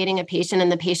evaluating a patient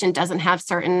and the patient doesn't have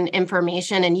certain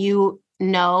information, and you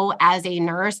know as a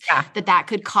nurse that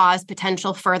could cause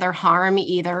potential further harm,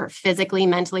 either physically,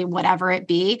 mentally, whatever it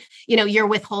be, you're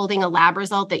withholding a lab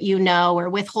result that or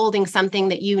withholding something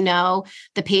that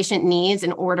the patient needs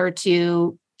in order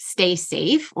to stay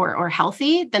safe or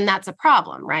healthy, then that's a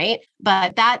problem, right?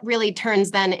 But that really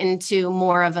turns then into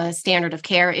more of a standard of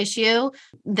care issue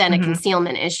than a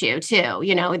concealment issue too,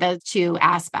 those two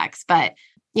aspects. But,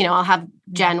 I'll have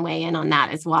Jen weigh in on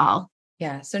that as well.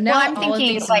 Yeah. So now I'm all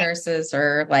thinking of these nurses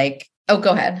are like, oh,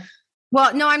 go ahead.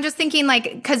 Well, no, I'm just thinking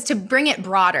because to bring it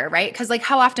broader, right? Because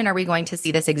how often are we going to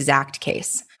see this exact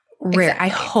case? Rare. Exactly. I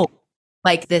hope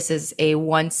this is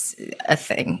once a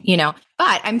thing,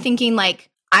 but I'm thinking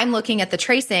I'm looking at the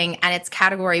tracing and it's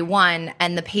category 1,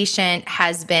 and the patient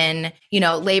has been,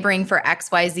 laboring for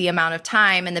XYZ amount of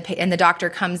time. And the doctor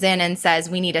comes in and says,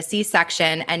 we need a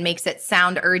C-section, and makes it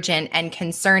sound urgent and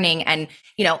concerning. And,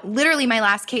 literally my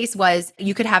last case was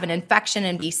you could have an infection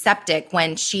and be septic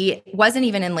when she wasn't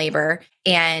even in labor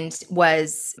and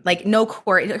was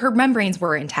her membranes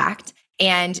were intact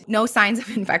and no signs of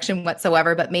infection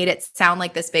whatsoever, but made it sound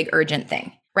like this big urgent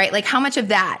thing, right? How much of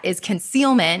that is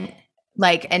concealment?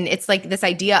 And it's this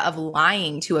idea of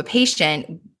lying to a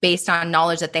patient based on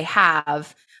knowledge that they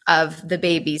have of the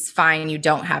baby's fine, you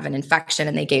don't have an infection,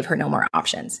 and they gave her no more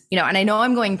options, and I know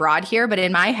I'm going broad here, but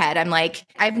in my head, I'm like,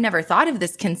 I've never thought of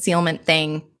this concealment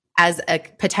thing as a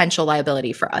potential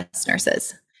liability for us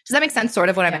nurses. Does that make sense? Sort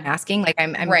of what I'm asking?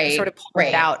 I'm right, sort of pulling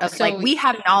it out of we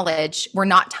have knowledge, we're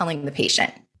not telling the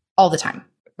patient all the time.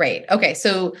 Right. Okay.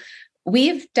 So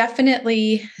we've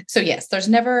definitely, yes, there's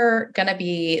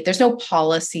no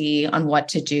policy on what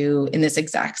to do in this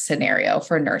exact scenario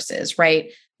for nurses,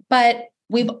 right? But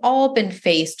we've all been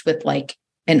faced with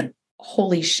an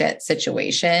holy shit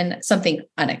situation, something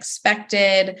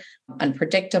unexpected,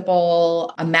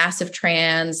 unpredictable, a massive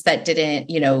trans that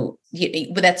didn't,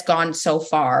 that's gone so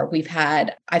far. I've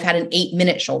had an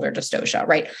 8-minute shoulder dystocia,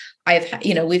 right?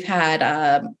 We've had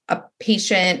a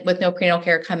patient with no prenatal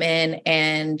care come in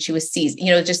and she was seized,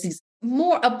 just these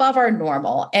more above our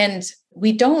normal. And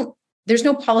there's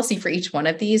no policy for each one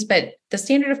of these, but the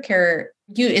standard of care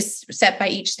is set by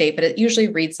each state, but it usually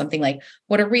reads something like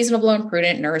what a reasonable and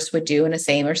prudent nurse would do in a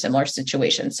same or similar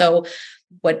situation. So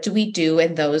what do we do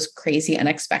in those crazy,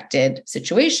 unexpected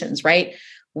situations, right?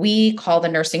 We call the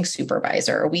nursing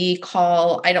supervisor.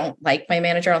 I don't like my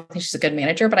manager. I don't think she's a good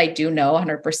manager, but I do know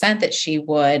 100% that she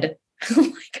would,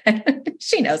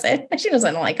 she knows it. She knows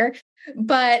I don't like her.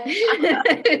 But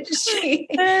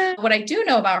what I do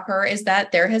know about her is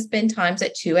that there has been times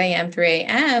at 2 a.m., 3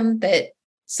 a.m. that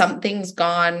something's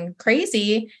gone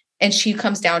crazy and she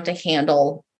comes down to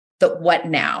handle the what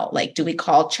now? Do we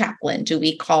call chaplain? Do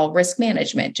we call risk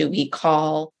management? Do we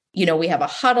call we have a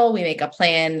huddle, we make a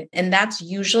plan, and that's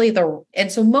usually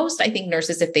and so most, I think,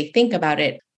 nurses, if they think about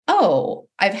it, oh,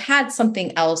 I've had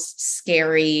something else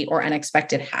scary or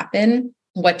unexpected happen.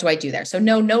 What do I do there? So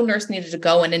no nurse needed to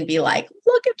go in and be like,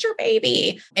 look at your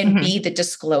baby and be the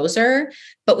disclosure.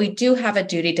 But we do have a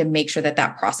duty to make sure that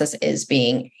that process is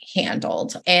being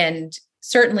handled. And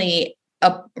certainly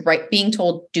being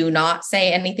told, do not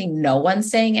say anything. No one's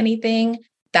saying anything.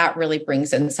 That really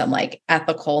brings in some like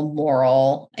ethical,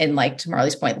 moral, and like to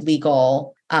Marlie's point,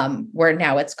 legal, where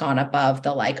now it's gone above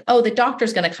the like, oh, the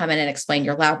doctor's going to come in and explain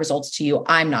your lab results to you.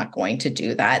 I'm not going to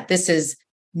do that.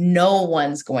 No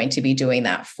one's going to be doing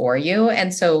that for you.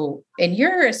 And so in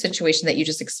your situation that you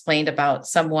just explained about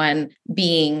someone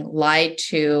being lied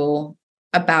to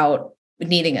about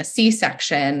needing a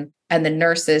C-section and the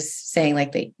nurses saying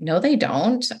like, they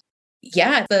don't.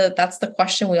 Yeah, that's the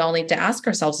question we all need to ask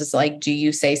ourselves is like, do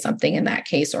you say something in that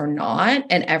case or not?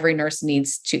 And every nurse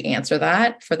needs to answer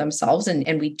that for themselves.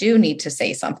 And we do need to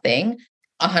say something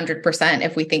 100%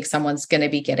 if we think someone's going to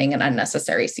be getting an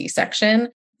unnecessary C-section.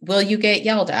 Will you get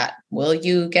yelled at? Will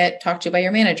you get talked to by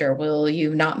your manager? Will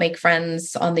you not make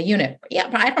friends on the unit? Yeah,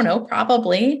 I don't know,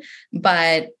 probably.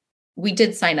 But we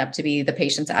did sign up to be the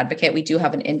patient's advocate. We do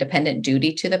have an independent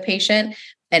duty to the patient.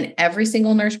 And every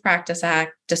single Nurse Practice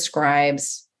Act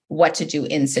describes what to do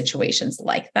in situations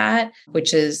like that,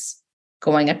 which is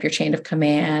going up your chain of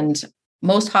command.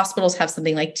 Most hospitals have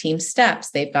something like team steps.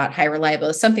 They've got high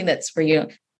reliability, something that's for you.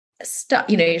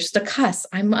 You're just a cuss.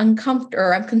 I'm uncomfortable,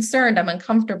 or I'm concerned. I'm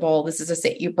uncomfortable. This is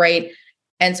right.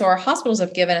 And so our hospitals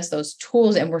have given us those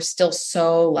tools, and we're still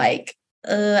so like,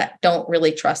 don't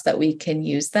really trust that we can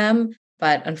use them.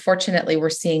 But unfortunately,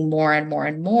 we're seeing more and more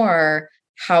and more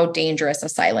how dangerous a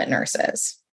silent nurse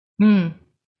is. Right?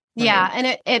 Yeah.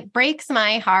 And it breaks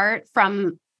my heart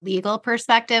from legal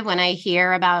perspective when I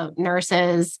hear about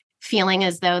nurses feeling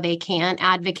as though they can't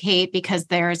advocate because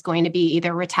there's going to be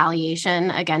either retaliation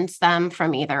against them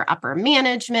from either upper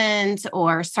management,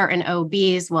 or certain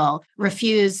OBs will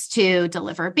refuse to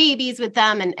deliver babies with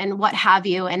them and what have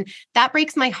you. And that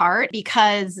breaks my heart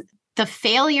because the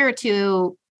failure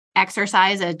to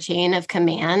exercise a chain of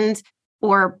command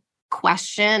or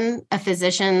question a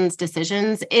physician's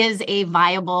decisions is a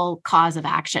viable cause of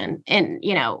action. And,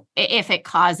 if it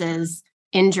causes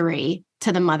injury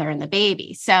to the mother and the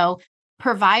baby. So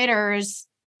providers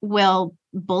will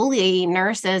bully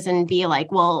nurses and be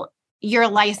like, well, your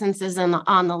license is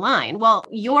on the line. Well,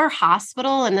 your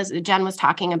hospital, and this Jen was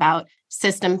talking about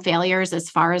system failures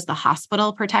as far as the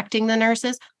hospital protecting the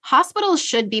nurses. Hospitals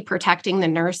should be protecting the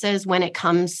nurses when it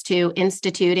comes to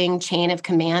instituting chain of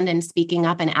command and speaking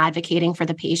up and advocating for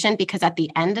the patient, because at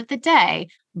the end of the day,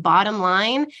 bottom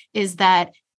line is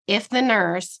that if the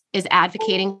nurse is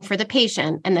advocating for the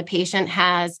patient and the patient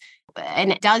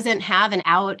doesn't have an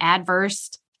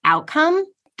adverse outcome,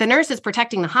 the nurse is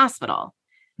protecting the hospital.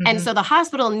 Mm-hmm. And so the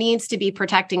hospital needs to be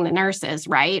protecting the nurses,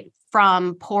 right,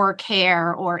 from poor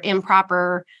care or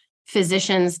improper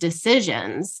physicians'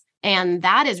 decisions. And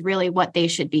that is really what they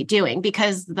should be doing,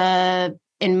 because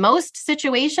in most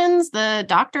situations, the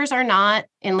doctors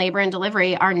in labor and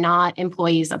delivery are not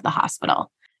employees of the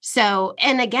hospital. So,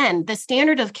 and again, the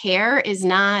standard of care is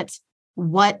not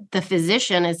what the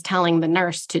physician is telling the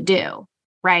nurse to do,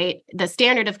 right? The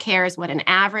standard of care is what an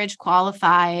average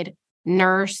qualified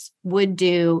nurse would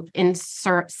do in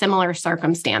similar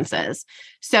circumstances.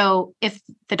 So if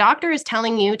the doctor is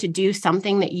telling you to do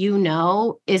something that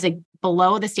is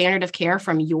below the standard of care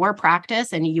from your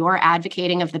practice and you're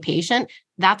advocating of the patient,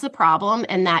 that's a problem,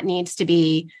 and that needs to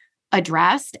be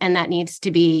addressed, and that needs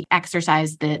to be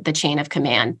exercised the chain of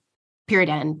command, period,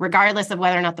 end, regardless of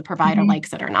whether or not the provider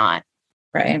likes it or not.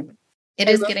 Right. It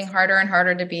is getting harder and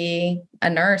harder to be a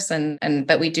nurse, and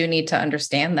but we do need to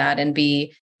understand that and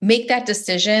make that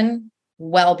decision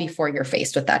well before you're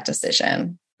faced with that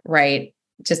decision, right?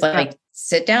 Just like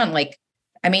sit down.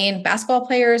 Basketball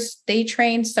players, they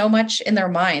train so much in their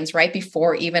minds right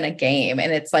before even a game.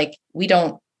 And it's like,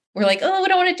 we're like, oh, we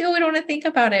don't want to do it. We don't want to think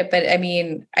about it. But I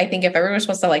think if everyone's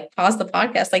supposed to pause the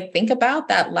podcast, think about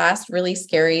that last really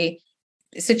scary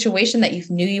situation that you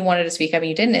knew you wanted to speak up and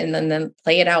you didn't, and then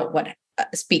play it out.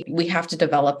 We have to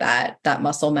develop that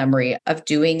muscle memory of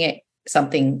doing it,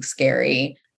 something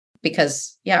scary,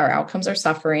 because our outcomes are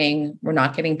suffering. We're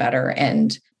not getting better.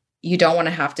 And you don't want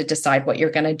to have to decide what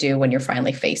you're going to do when you're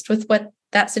finally faced with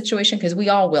that situation, because we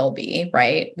all will be,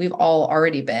 right? We've all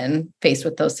already been faced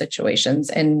with those situations.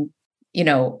 And,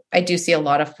 I do see a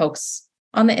lot of folks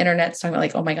on the internet talking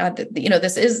about oh my God,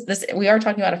 this, we are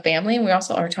talking about a family, and we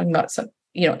also are talking about some,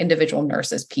 individual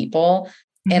nurses, people.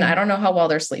 Mm-hmm. And I don't know how well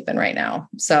they're sleeping right now.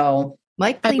 So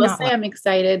Likely I will not. say I'm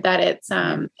excited that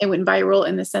it went viral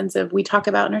in the sense of we talk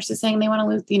about nurses saying they want to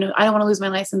lose, I don't want to lose my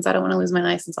license. I don't want to lose my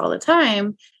license all the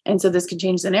time. And so this could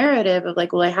change the narrative of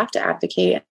like, well, I have to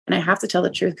advocate and I have to tell the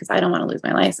truth because I don't want to lose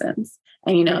my license.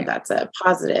 And, Right. that's a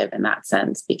positive in that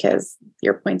sense because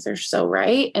your points are so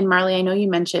right. And Marlie, I know you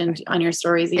mentioned on your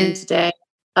stories even today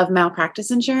of malpractice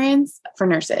insurance for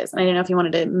nurses. And I don't know if you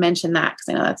wanted to mention that because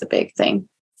I know that's a big thing.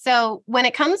 So when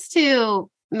it comes to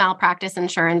malpractice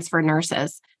insurance for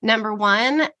nurses, number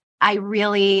one, I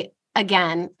really,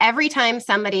 again, every time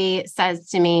somebody says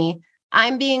to me,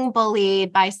 I'm being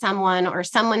bullied by someone or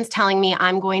someone's telling me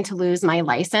I'm going to lose my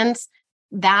license,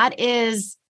 that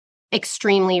is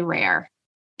extremely rare,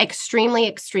 extremely,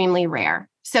 extremely rare.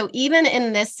 So even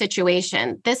in this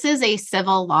situation, this is a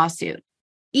civil lawsuit.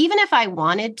 Even if I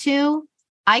wanted to,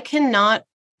 I cannot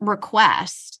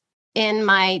request in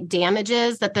my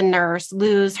damages that the nurse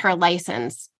lose her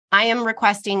license. I am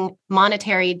requesting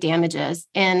monetary damages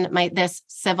in this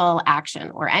civil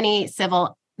action or any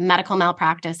civil medical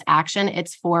malpractice action.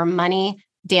 It's for money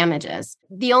damages.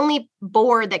 The only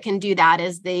board that can do that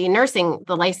is the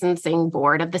licensing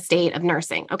board of the state of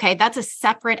nursing. Okay, that's a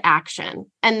separate action.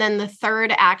 And then the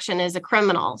third action is a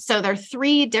criminal. So there are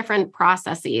 3 different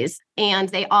processes and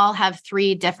they all have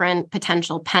 3 different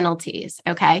potential penalties.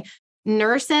 Okay.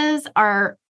 Nurses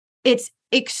it's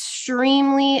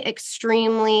extremely,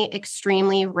 extremely,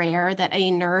 extremely rare that a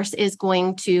nurse is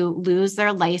going to lose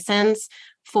their license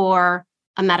for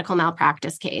a medical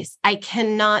malpractice case. I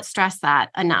cannot stress that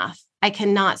enough.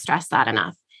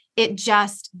 It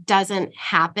just doesn't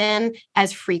happen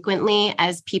as frequently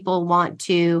as people want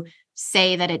to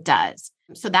say that it does.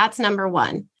 So that's number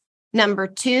 1. Number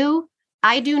 2,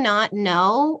 I do not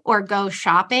know or go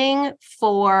shopping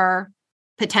for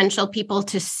potential people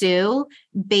to sue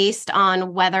based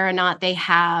on whether or not they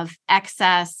have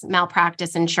excess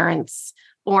malpractice insurance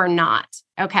or not.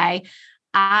 Okay.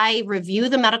 I review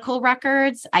the medical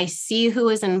records. I see who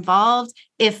is involved.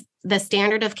 If the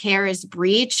standard of care is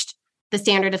breached, the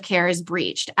standard of care is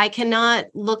breached. I cannot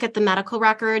look at the medical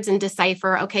records and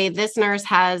decipher, okay, this nurse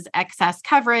has excess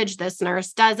coverage, this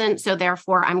nurse doesn't, so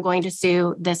therefore I'm going to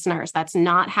sue this nurse. That's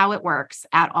not how it works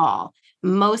at all.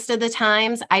 Most of the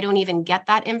times, I don't even get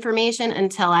that information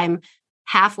until I'm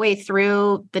halfway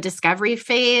through the discovery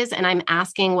phase and I'm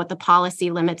asking what the policy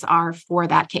limits are for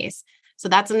that case. So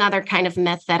that's another kind of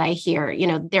myth that I hear.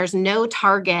 There's no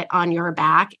target on your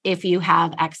back if you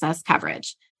have excess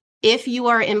coverage. If you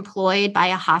are employed by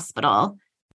a hospital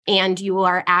and you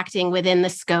are acting within the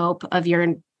scope of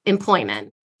your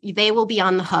employment, they will be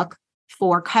on the hook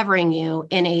for covering you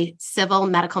in a civil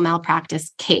medical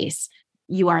malpractice case.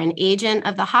 You are an agent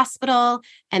of the hospital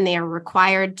and they are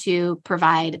required to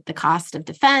provide the cost of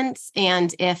defense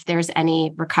and if there's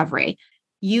any recovery.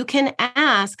 You can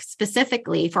ask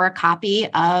specifically for a copy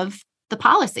of the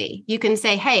policy. You can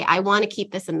say, hey, I want to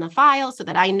keep this in the file so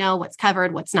that I know what's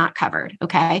covered, what's not covered.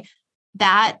 Okay.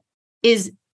 That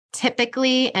is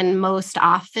typically and most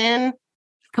often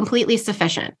completely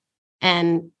sufficient.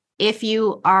 And if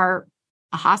you are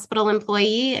a hospital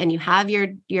employee and you have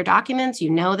your documents, you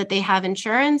know that they have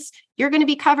insurance, you're going to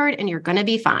be covered and you're going to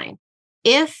be fine.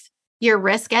 If you're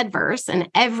risk adverse and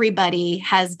everybody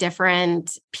has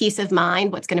different peace of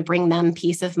mind, what's going to bring them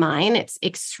peace of mind, it's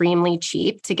extremely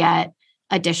cheap to get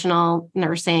additional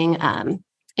nursing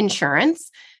insurance.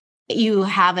 You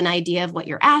have an idea of what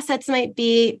your assets might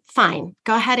be, fine,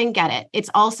 go ahead and get it. It's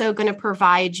also going to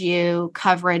provide you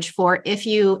coverage for if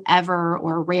you ever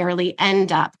or rarely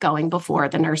end up going before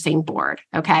the nursing board,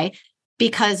 okay?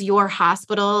 Because your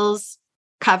hospital's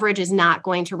coverage is not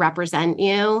going to represent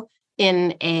you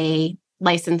in a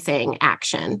licensing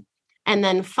action. And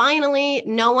then finally,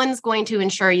 no one's going to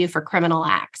insure you for criminal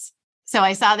acts. So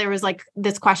I saw there was like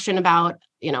this question about,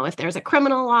 if there's a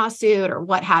criminal lawsuit or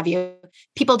what have you,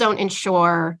 people don't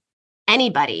insure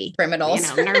anybody.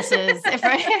 Criminals. Nurses,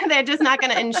 they're just not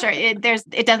going to insure it.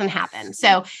 It doesn't happen.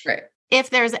 So right. If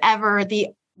there's ever the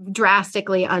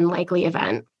drastically unlikely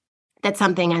event that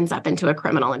something ends up into a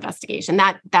criminal investigation,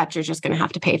 that you're just going to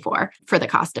have to pay for the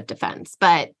cost of defense.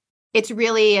 But it's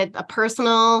really a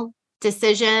personal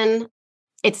decision.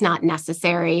 It's not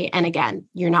necessary. And again,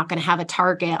 you're not going to have a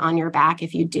target on your back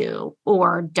if you do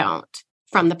or don't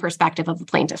from the perspective of the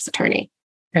plaintiff's attorney.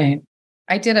 Right.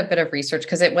 I did a bit of research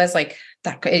because it was like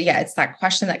that. Yeah, it's that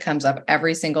question that comes up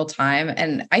every single time.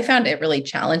 And I found it really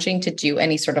challenging to do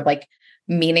any sort of like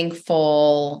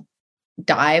meaningful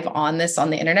dive on this on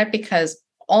the internet because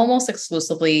almost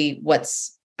exclusively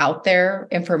what's out there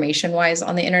information-wise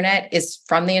on the internet is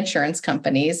from the insurance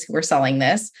companies who are selling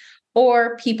this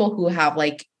or people who have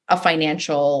like a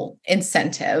financial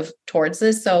incentive towards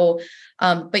this. So,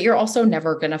 but you're also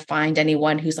never going to find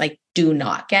anyone who's like, do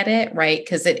not get it, right?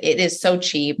 Because it is so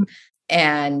cheap.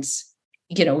 And,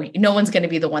 no one's going to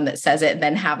be the one that says it and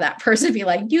then have that person be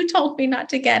like, you told me not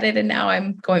to get it. And now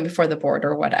I'm going before the board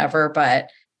or whatever. But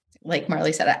like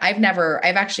Marlie said, I've never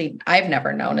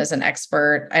known as an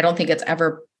expert. I don't think it's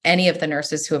ever any of the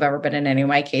nurses who have ever been in any of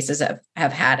my cases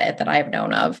have had it that I've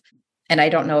known of. And I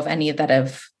don't know of any that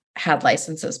have had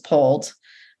licenses pulled.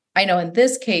 I know in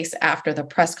this case, after the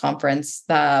press conference,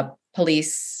 the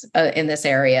police in this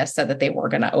area said that they were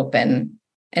going to open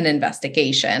an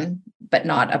investigation, but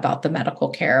not about the medical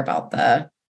care, about the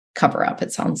cover up,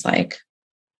 it sounds like.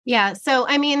 Yeah. So,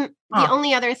 the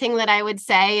only other thing that I would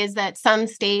say is that some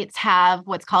states have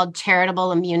what's called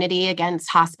charitable immunity against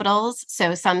hospitals.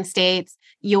 So some states,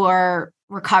 your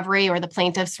recovery or the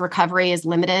plaintiff's recovery is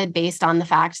limited based on the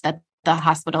fact that the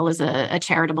hospital is a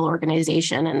charitable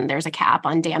organization and there's a cap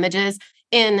on damages.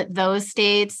 In those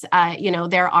states,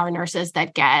 there are nurses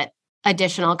that get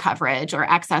additional coverage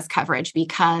or excess coverage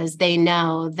because they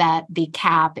know that the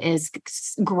cap is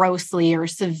grossly or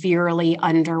severely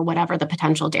under whatever the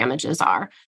potential damages are.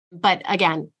 But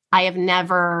again, I have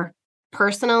never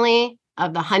personally,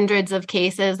 of the hundreds of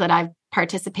cases that I've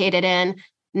participated in,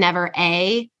 never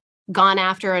gone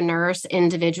after a nurse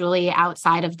individually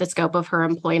outside of the scope of her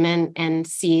employment and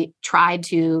tried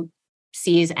to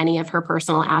seize any of her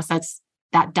personal assets.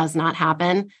 That does not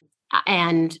happen.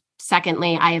 And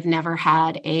secondly, I have never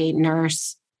had a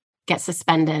nurse get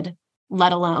suspended,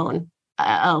 let alone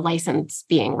a license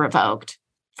being revoked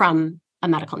from a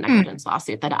medical negligence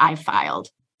lawsuit that I filed.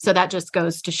 So that just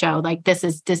goes to show like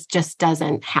this just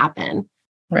doesn't happen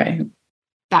right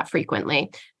that frequently.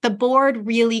 The board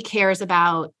really cares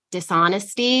about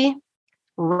dishonesty,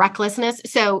 recklessness.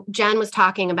 So Jen was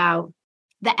talking about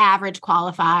the average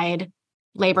qualified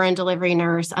labor and delivery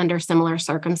nurse under similar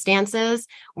circumstances.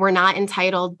 We're not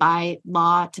entitled by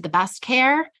law to the best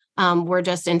care. We're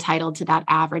just entitled to that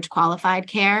average qualified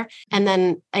care. And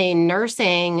then a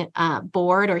nursing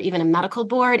board or even a medical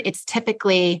board, it's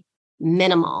typically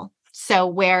minimal. So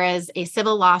whereas a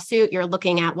civil lawsuit, you're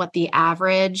looking at what the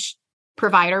average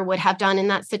provider would have done in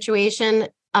that situation,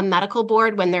 a medical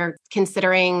board, when they're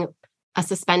considering a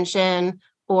suspension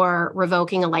or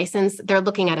revoking a license, they're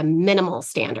looking at a minimal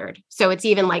standard. So it's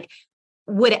even like,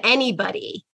 would any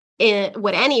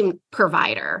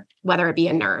provider, whether it be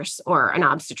a nurse or an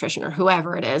obstetrician or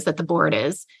whoever it is that the board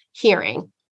is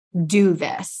hearing, do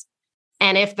this?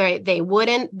 And if they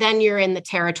wouldn't, then you're in the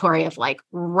territory of like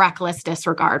reckless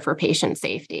disregard for patient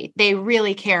safety. They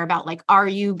really care about like, are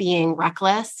you being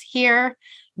reckless here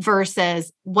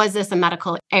versus was this a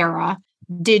medical error?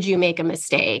 Did you make a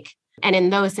mistake? And in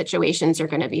those situations, you're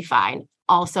going to be fine.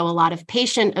 Also, a lot of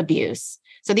patient abuse.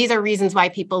 So these are reasons why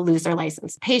people lose their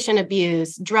license. Patient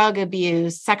abuse, drug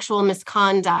abuse, sexual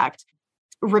misconduct,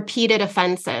 repeated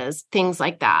offenses, things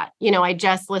like that. I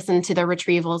just listened to the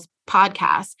Retrievals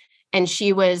podcast, and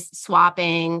she was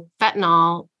swapping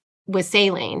fentanyl with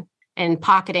saline and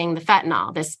pocketing the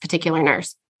fentanyl, this particular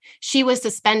nurse. She was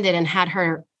suspended and had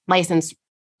her license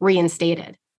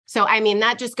reinstated. So,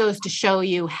 that just goes to show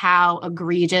you how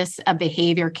egregious a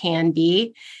behavior can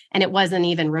be. And it wasn't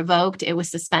even revoked. It was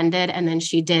suspended. And then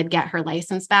she did get her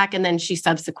license back. And then she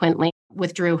subsequently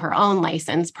withdrew her own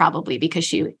license, probably because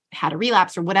she had a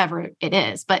relapse or whatever it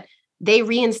is. But they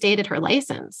reinstated her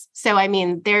license. So,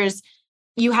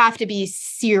 you have to be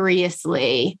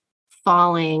seriously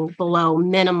falling below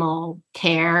minimal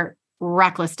care,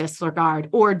 reckless disregard,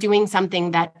 or doing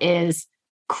something that is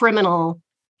criminal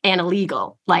and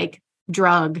illegal, like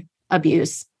drug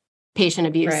abuse, patient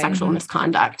abuse, sexual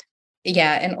misconduct.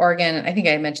 Yeah. In Oregon, I think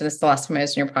I mentioned this the last time I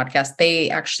was in your podcast,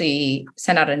 they actually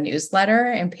sent out a newsletter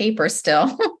and paper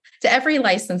still to every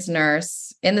licensed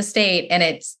nurse in the state. And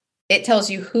it tells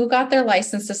you who got their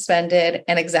license suspended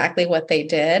and exactly what they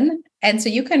did. And so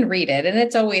you can read it. And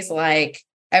it's always like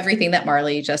everything that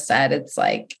Marlie just said. It's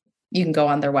like, you can go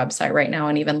on their website right now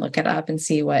and even look it up and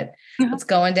see what's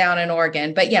going down in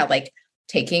Oregon. But yeah, like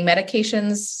taking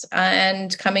medications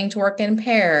and coming to work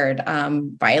impaired,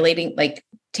 violating, like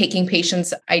taking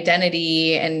patients'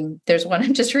 identity. And there's one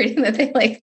I'm just reading that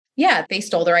they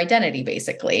stole their identity,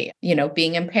 basically,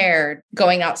 being impaired,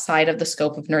 going outside of the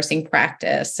scope of nursing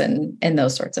practice and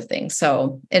those sorts of things.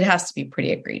 So it has to be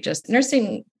pretty egregious.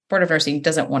 Board of Nursing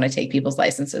doesn't want to take people's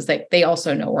licenses. They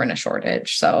also know we're in a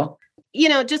shortage. So,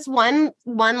 just one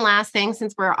last thing,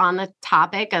 since we're on the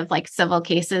topic of like civil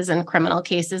cases and criminal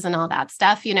cases and all that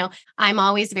stuff, I'm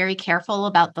always very careful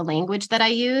about the language that I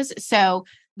use. So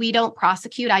I don't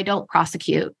prosecute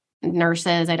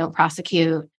nurses. I don't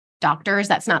prosecute doctors.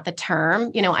 That's not the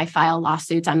term. I file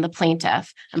lawsuits. I'm the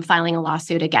plaintiff. I'm filing a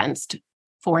lawsuit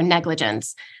for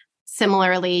negligence.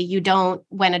 Similarly,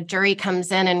 when a jury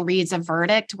comes in and reads a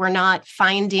verdict, we're not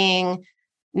finding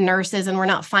nurses and we're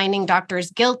not finding doctors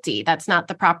guilty. That's not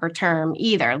the proper term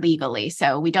either legally.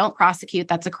 So we don't prosecute.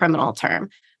 That's a criminal term.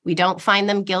 We don't find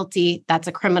them guilty. That's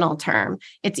a criminal term.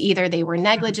 It's either they were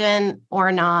negligent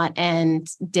or not, and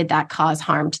did that cause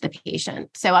harm to the patient?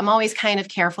 So I'm always kind of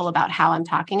careful about how I'm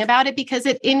talking about it because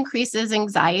it increases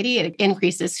anxiety. It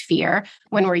increases fear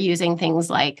when we're using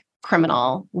things like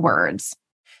criminal words.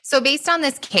 So based on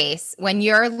this case, when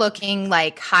you're looking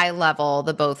like high level,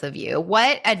 the both of you,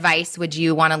 what advice would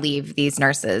you want to leave these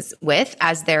nurses with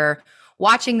as they're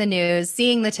watching the news,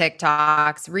 seeing the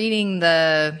TikToks, reading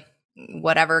the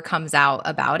whatever comes out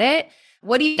about it?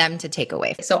 What do you want them to take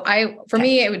away? So for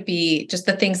me, it would be just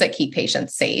the things that keep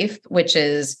patients safe, which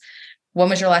is, when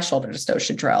was your last shoulder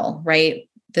dystocia drill, right?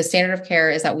 The standard of care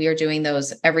is that we are doing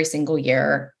those every single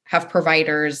year. Have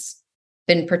providers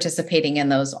been participating in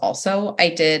those also? I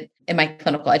did in my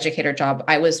clinical educator job.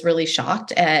 I was really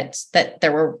shocked at that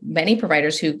there were many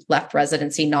providers who left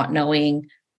residency not knowing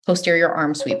posterior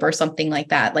arm sweep or something like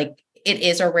that. Like, it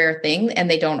is a rare thing and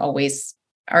they don't always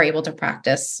are able to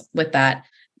practice with that.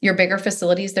 Your bigger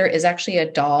facilities, there is actually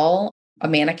a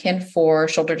mannequin for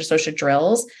shoulder dystocia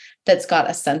drills that's got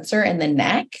a sensor in the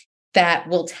neck that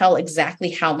will tell exactly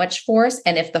how much force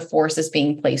and if the force is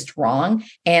being placed wrong.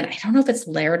 And I don't know if it's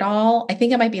Laerdal. I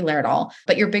think it might be Laerdal,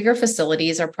 but your bigger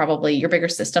facilities your bigger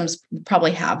systems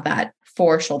probably have that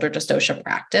for shoulder dystocia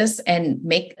practice.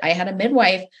 I had a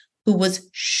midwife who was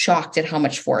shocked at how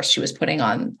much force she was putting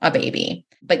on a baby.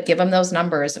 But give them those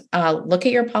numbers. Look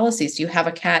at your policies. Do you have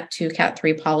a Cat 2, Cat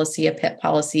 3 policy, a PIP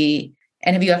policy?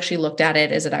 And have you actually looked at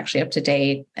it? Is it actually up to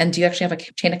date? And do you actually have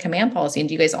a chain of command policy? And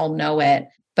do you guys all know it?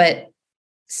 But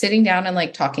sitting down and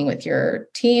like talking with your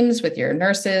teams, with your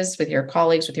nurses, with your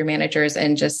colleagues, with your managers,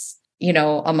 and just,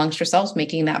 amongst yourselves,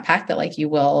 making that pact that like you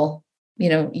will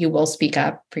speak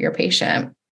up for your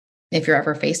patient if you're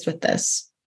ever faced with this.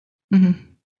 Mm-hmm.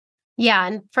 Yeah.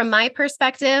 And from my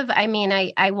perspective,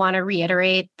 I want to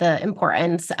reiterate the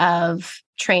importance of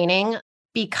training,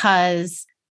 because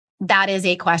that is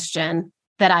a question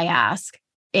that I ask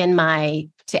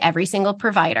to every single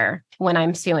provider when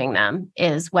I'm suing them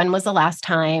is, when was the last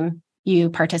time you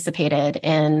participated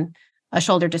in a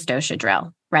shoulder dystocia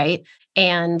drill, right?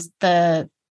 And the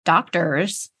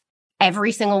doctors,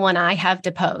 every single one I have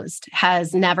deposed,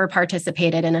 has never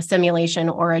participated in a simulation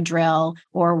or a drill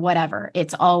or whatever.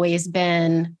 It's always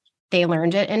been, they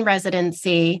learned it in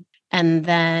residency. And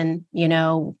then,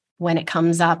 when it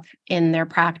comes up in their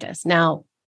practice. Now,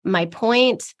 my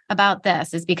point about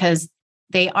this is because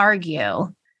they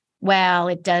argue, well,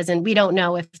 we don't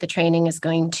know if the training is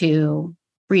going to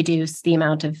reduce the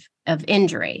amount of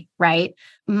injury, right?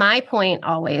 My point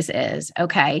always is,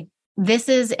 okay, this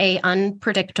is a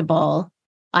unpredictable,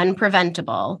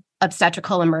 unpreventable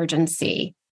obstetrical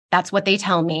emergency. That's what they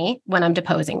tell me when I'm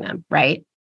deposing them, right?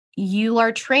 You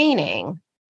are training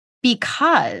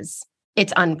because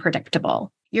it's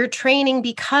unpredictable. You're training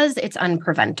because it's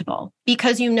unpreventable,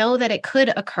 because you know that it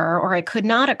could occur or it could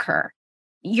not occur.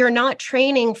 You're not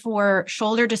training for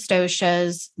shoulder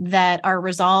dystocias that are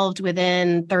resolved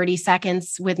within 30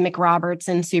 seconds with McRoberts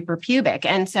and suprapubic.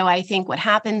 And so I think what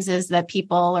happens is that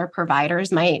people or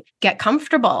providers might get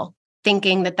comfortable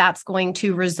thinking that that's going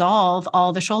to resolve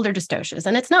all the shoulder dystocias.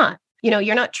 And it's not.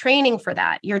 You're not training for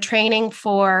that. You're training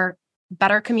for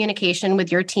better communication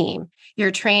with your team.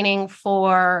 You're training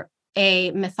for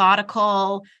a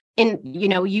methodical,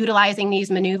 utilizing these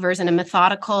maneuvers in a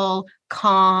methodical,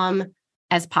 calm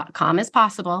as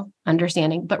possible,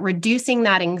 understanding, but reducing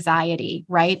that anxiety,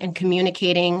 right? And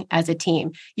communicating as a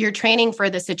team. You're training for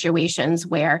the situations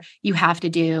where you have to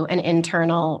do an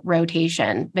internal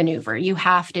rotation maneuver. You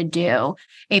have to do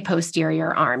a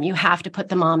posterior arm. You have to put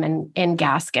the mom in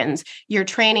gaskins. You're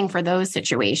training for those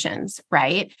situations,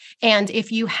 right? And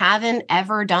if you haven't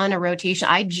ever done a rotation,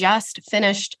 I just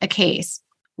finished a case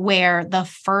where the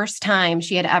first time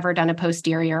she had ever done a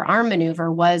posterior arm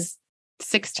maneuver was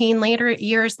 16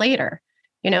 years later.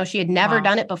 She had never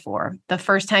done it before. The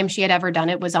first time she had ever done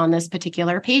it was on this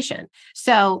particular patient.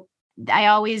 So I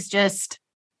always just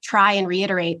try and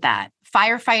reiterate that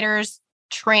firefighters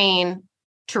train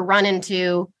to run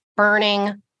into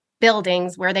burning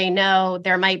buildings where they know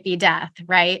there might be death,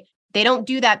 right? They don't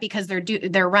do that because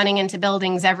they're running into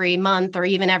buildings every month or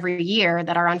even every year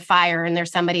that are on fire and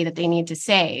there's somebody that they need to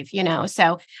save,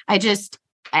 So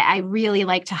I really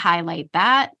like to highlight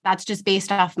that. That's just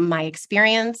based off my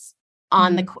experience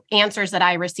on the answers that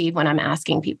I receive when I'm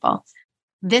asking people.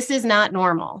 This is not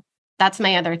normal. That's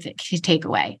my other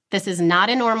takeaway. This is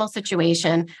not a normal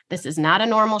situation. This is not a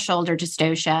normal shoulder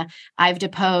dystocia. I've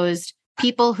deposed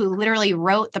people who literally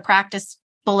wrote the practice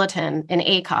bulletin in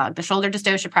ACOG, the shoulder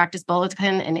dystocia practice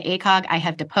bulletin in ACOG. I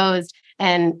have deposed,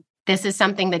 and this is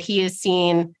something that he has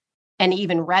seen and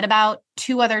even read about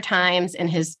 2 other times in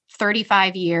his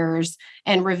 35 years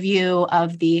and review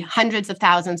of the hundreds of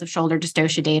thousands of shoulder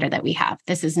dystocia data that we have.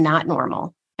 This is not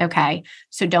normal. Okay.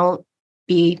 So don't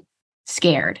be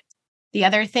scared. The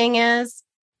other thing is,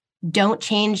 don't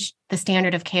change the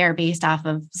standard of care based off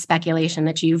of speculation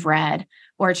that you've read,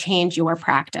 or change your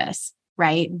practice,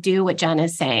 right? Do what Jen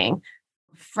is saying.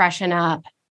 Freshen up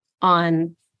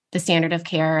on the standard of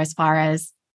care as far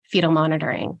as fetal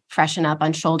monitoring, freshen up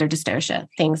on shoulder dystocia,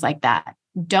 things like that.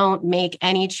 Don't make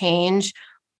any change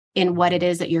in what it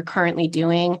is that you're currently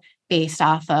doing based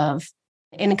off of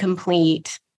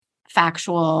incomplete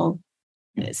factual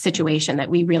situation that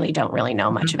we really don't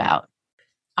know much about.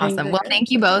 Awesome. Well,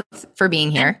 thank you both for being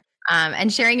here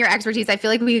and sharing your expertise. I feel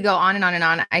like we could go on and on and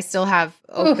on. I still have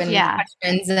open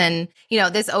questions, and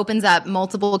this opens up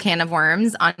multiple can of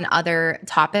worms on other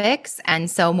topics. And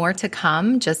so more to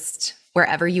come, just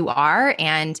wherever you are,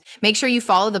 and make sure you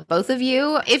follow the both of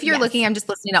you. If you're looking, I'm just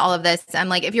listening to all of this. I'm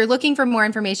like, if you're looking for more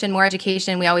information, more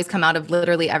education, we always come out of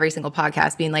literally every single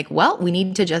podcast being like, well, we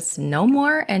need to just know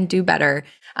more and do better.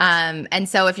 And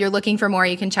so if you're looking for more,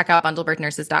 you can check out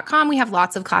bundledbirthnurses.com. We have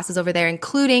lots of classes over there,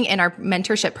 including in our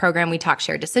mentorship program, we talk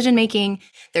shared decision-making.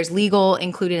 There's legal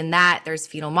included in that. There's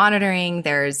fetal monitoring.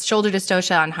 There's shoulder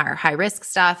dystocia on high risk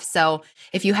stuff. So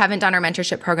if you haven't done our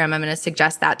mentorship program, I'm going to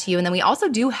suggest that to you. And then we also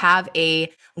do have a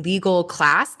legal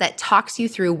class that talks you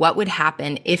through what would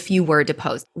happen if you were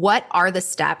deposed. What are the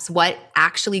steps? What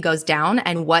actually goes down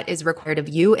and what is required of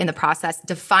you in the process,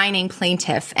 defining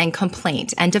plaintiff and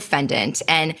complaint and defendant.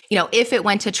 And, if it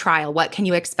went to trial, what can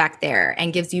you expect there?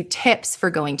 And gives you tips for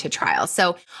going to trial.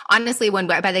 So honestly,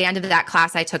 by the end of that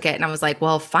class, I took it and I was like,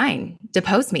 well, fine,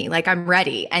 depose me. Like, I'm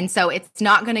ready. And so it's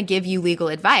not going to give you legal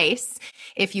advice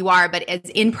if you are, but it's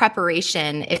in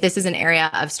preparation. If this is an area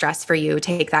of stress for you,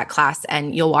 take that class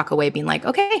and you'll walk away being like,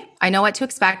 okay, I know what to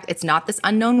expect. It's not this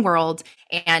unknown world.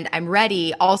 And I'm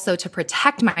ready also to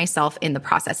protect myself in the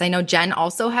process. I know Jen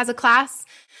also has a class,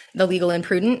 the legal and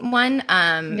prudent one.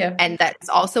 And that's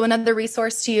also another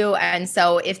resource to you. And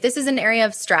so if this is an area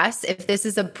of stress, if this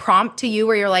is a prompt to you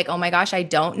where you're like, oh my gosh, I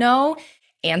don't know,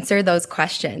 answer those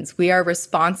questions. We are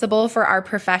responsible for our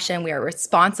profession. We are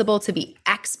responsible to be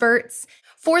experts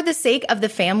for the sake of the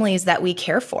families that we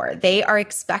care for. They are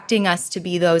expecting us to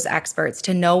be those experts,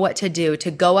 to know what to do,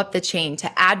 to go up the chain,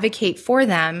 to advocate for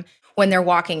them when they're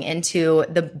walking into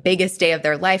the biggest day of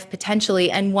their life, potentially,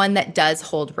 and one that does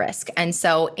hold risk. And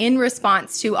so in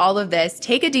response to all of this,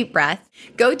 take a deep breath,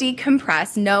 go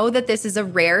decompress, know that this is a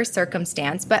rare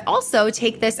circumstance, but also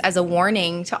take this as a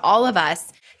warning to all of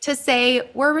us to say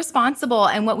we're responsible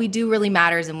and what we do really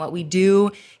matters and what we do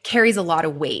carries a lot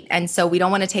of weight. And so we don't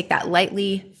want to take that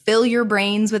lightly. Fill your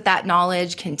brains with that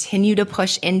knowledge, continue to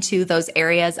push into those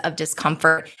areas of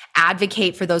discomfort,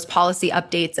 advocate for those policy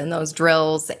updates and those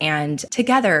drills. And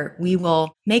together we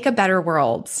will make a better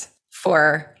world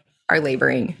for our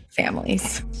laboring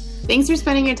families. Thanks for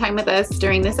spending your time with us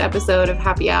during this episode of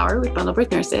Happy Hour with Bundle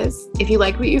Birth Nurses. If you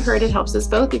like what you heard, it helps us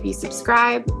both if you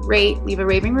subscribe, rate, leave a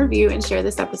raving review, and share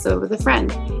this episode with a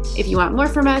friend. If you want more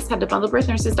from us, head to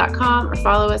bundledbirthnurses.com or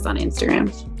follow us on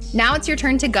Instagram. Now it's your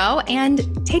turn to go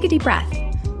and take a deep breath.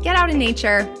 Get out in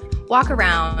nature, walk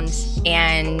around,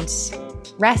 and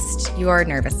rest your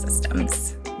nervous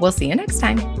systems. We'll see you next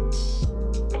time.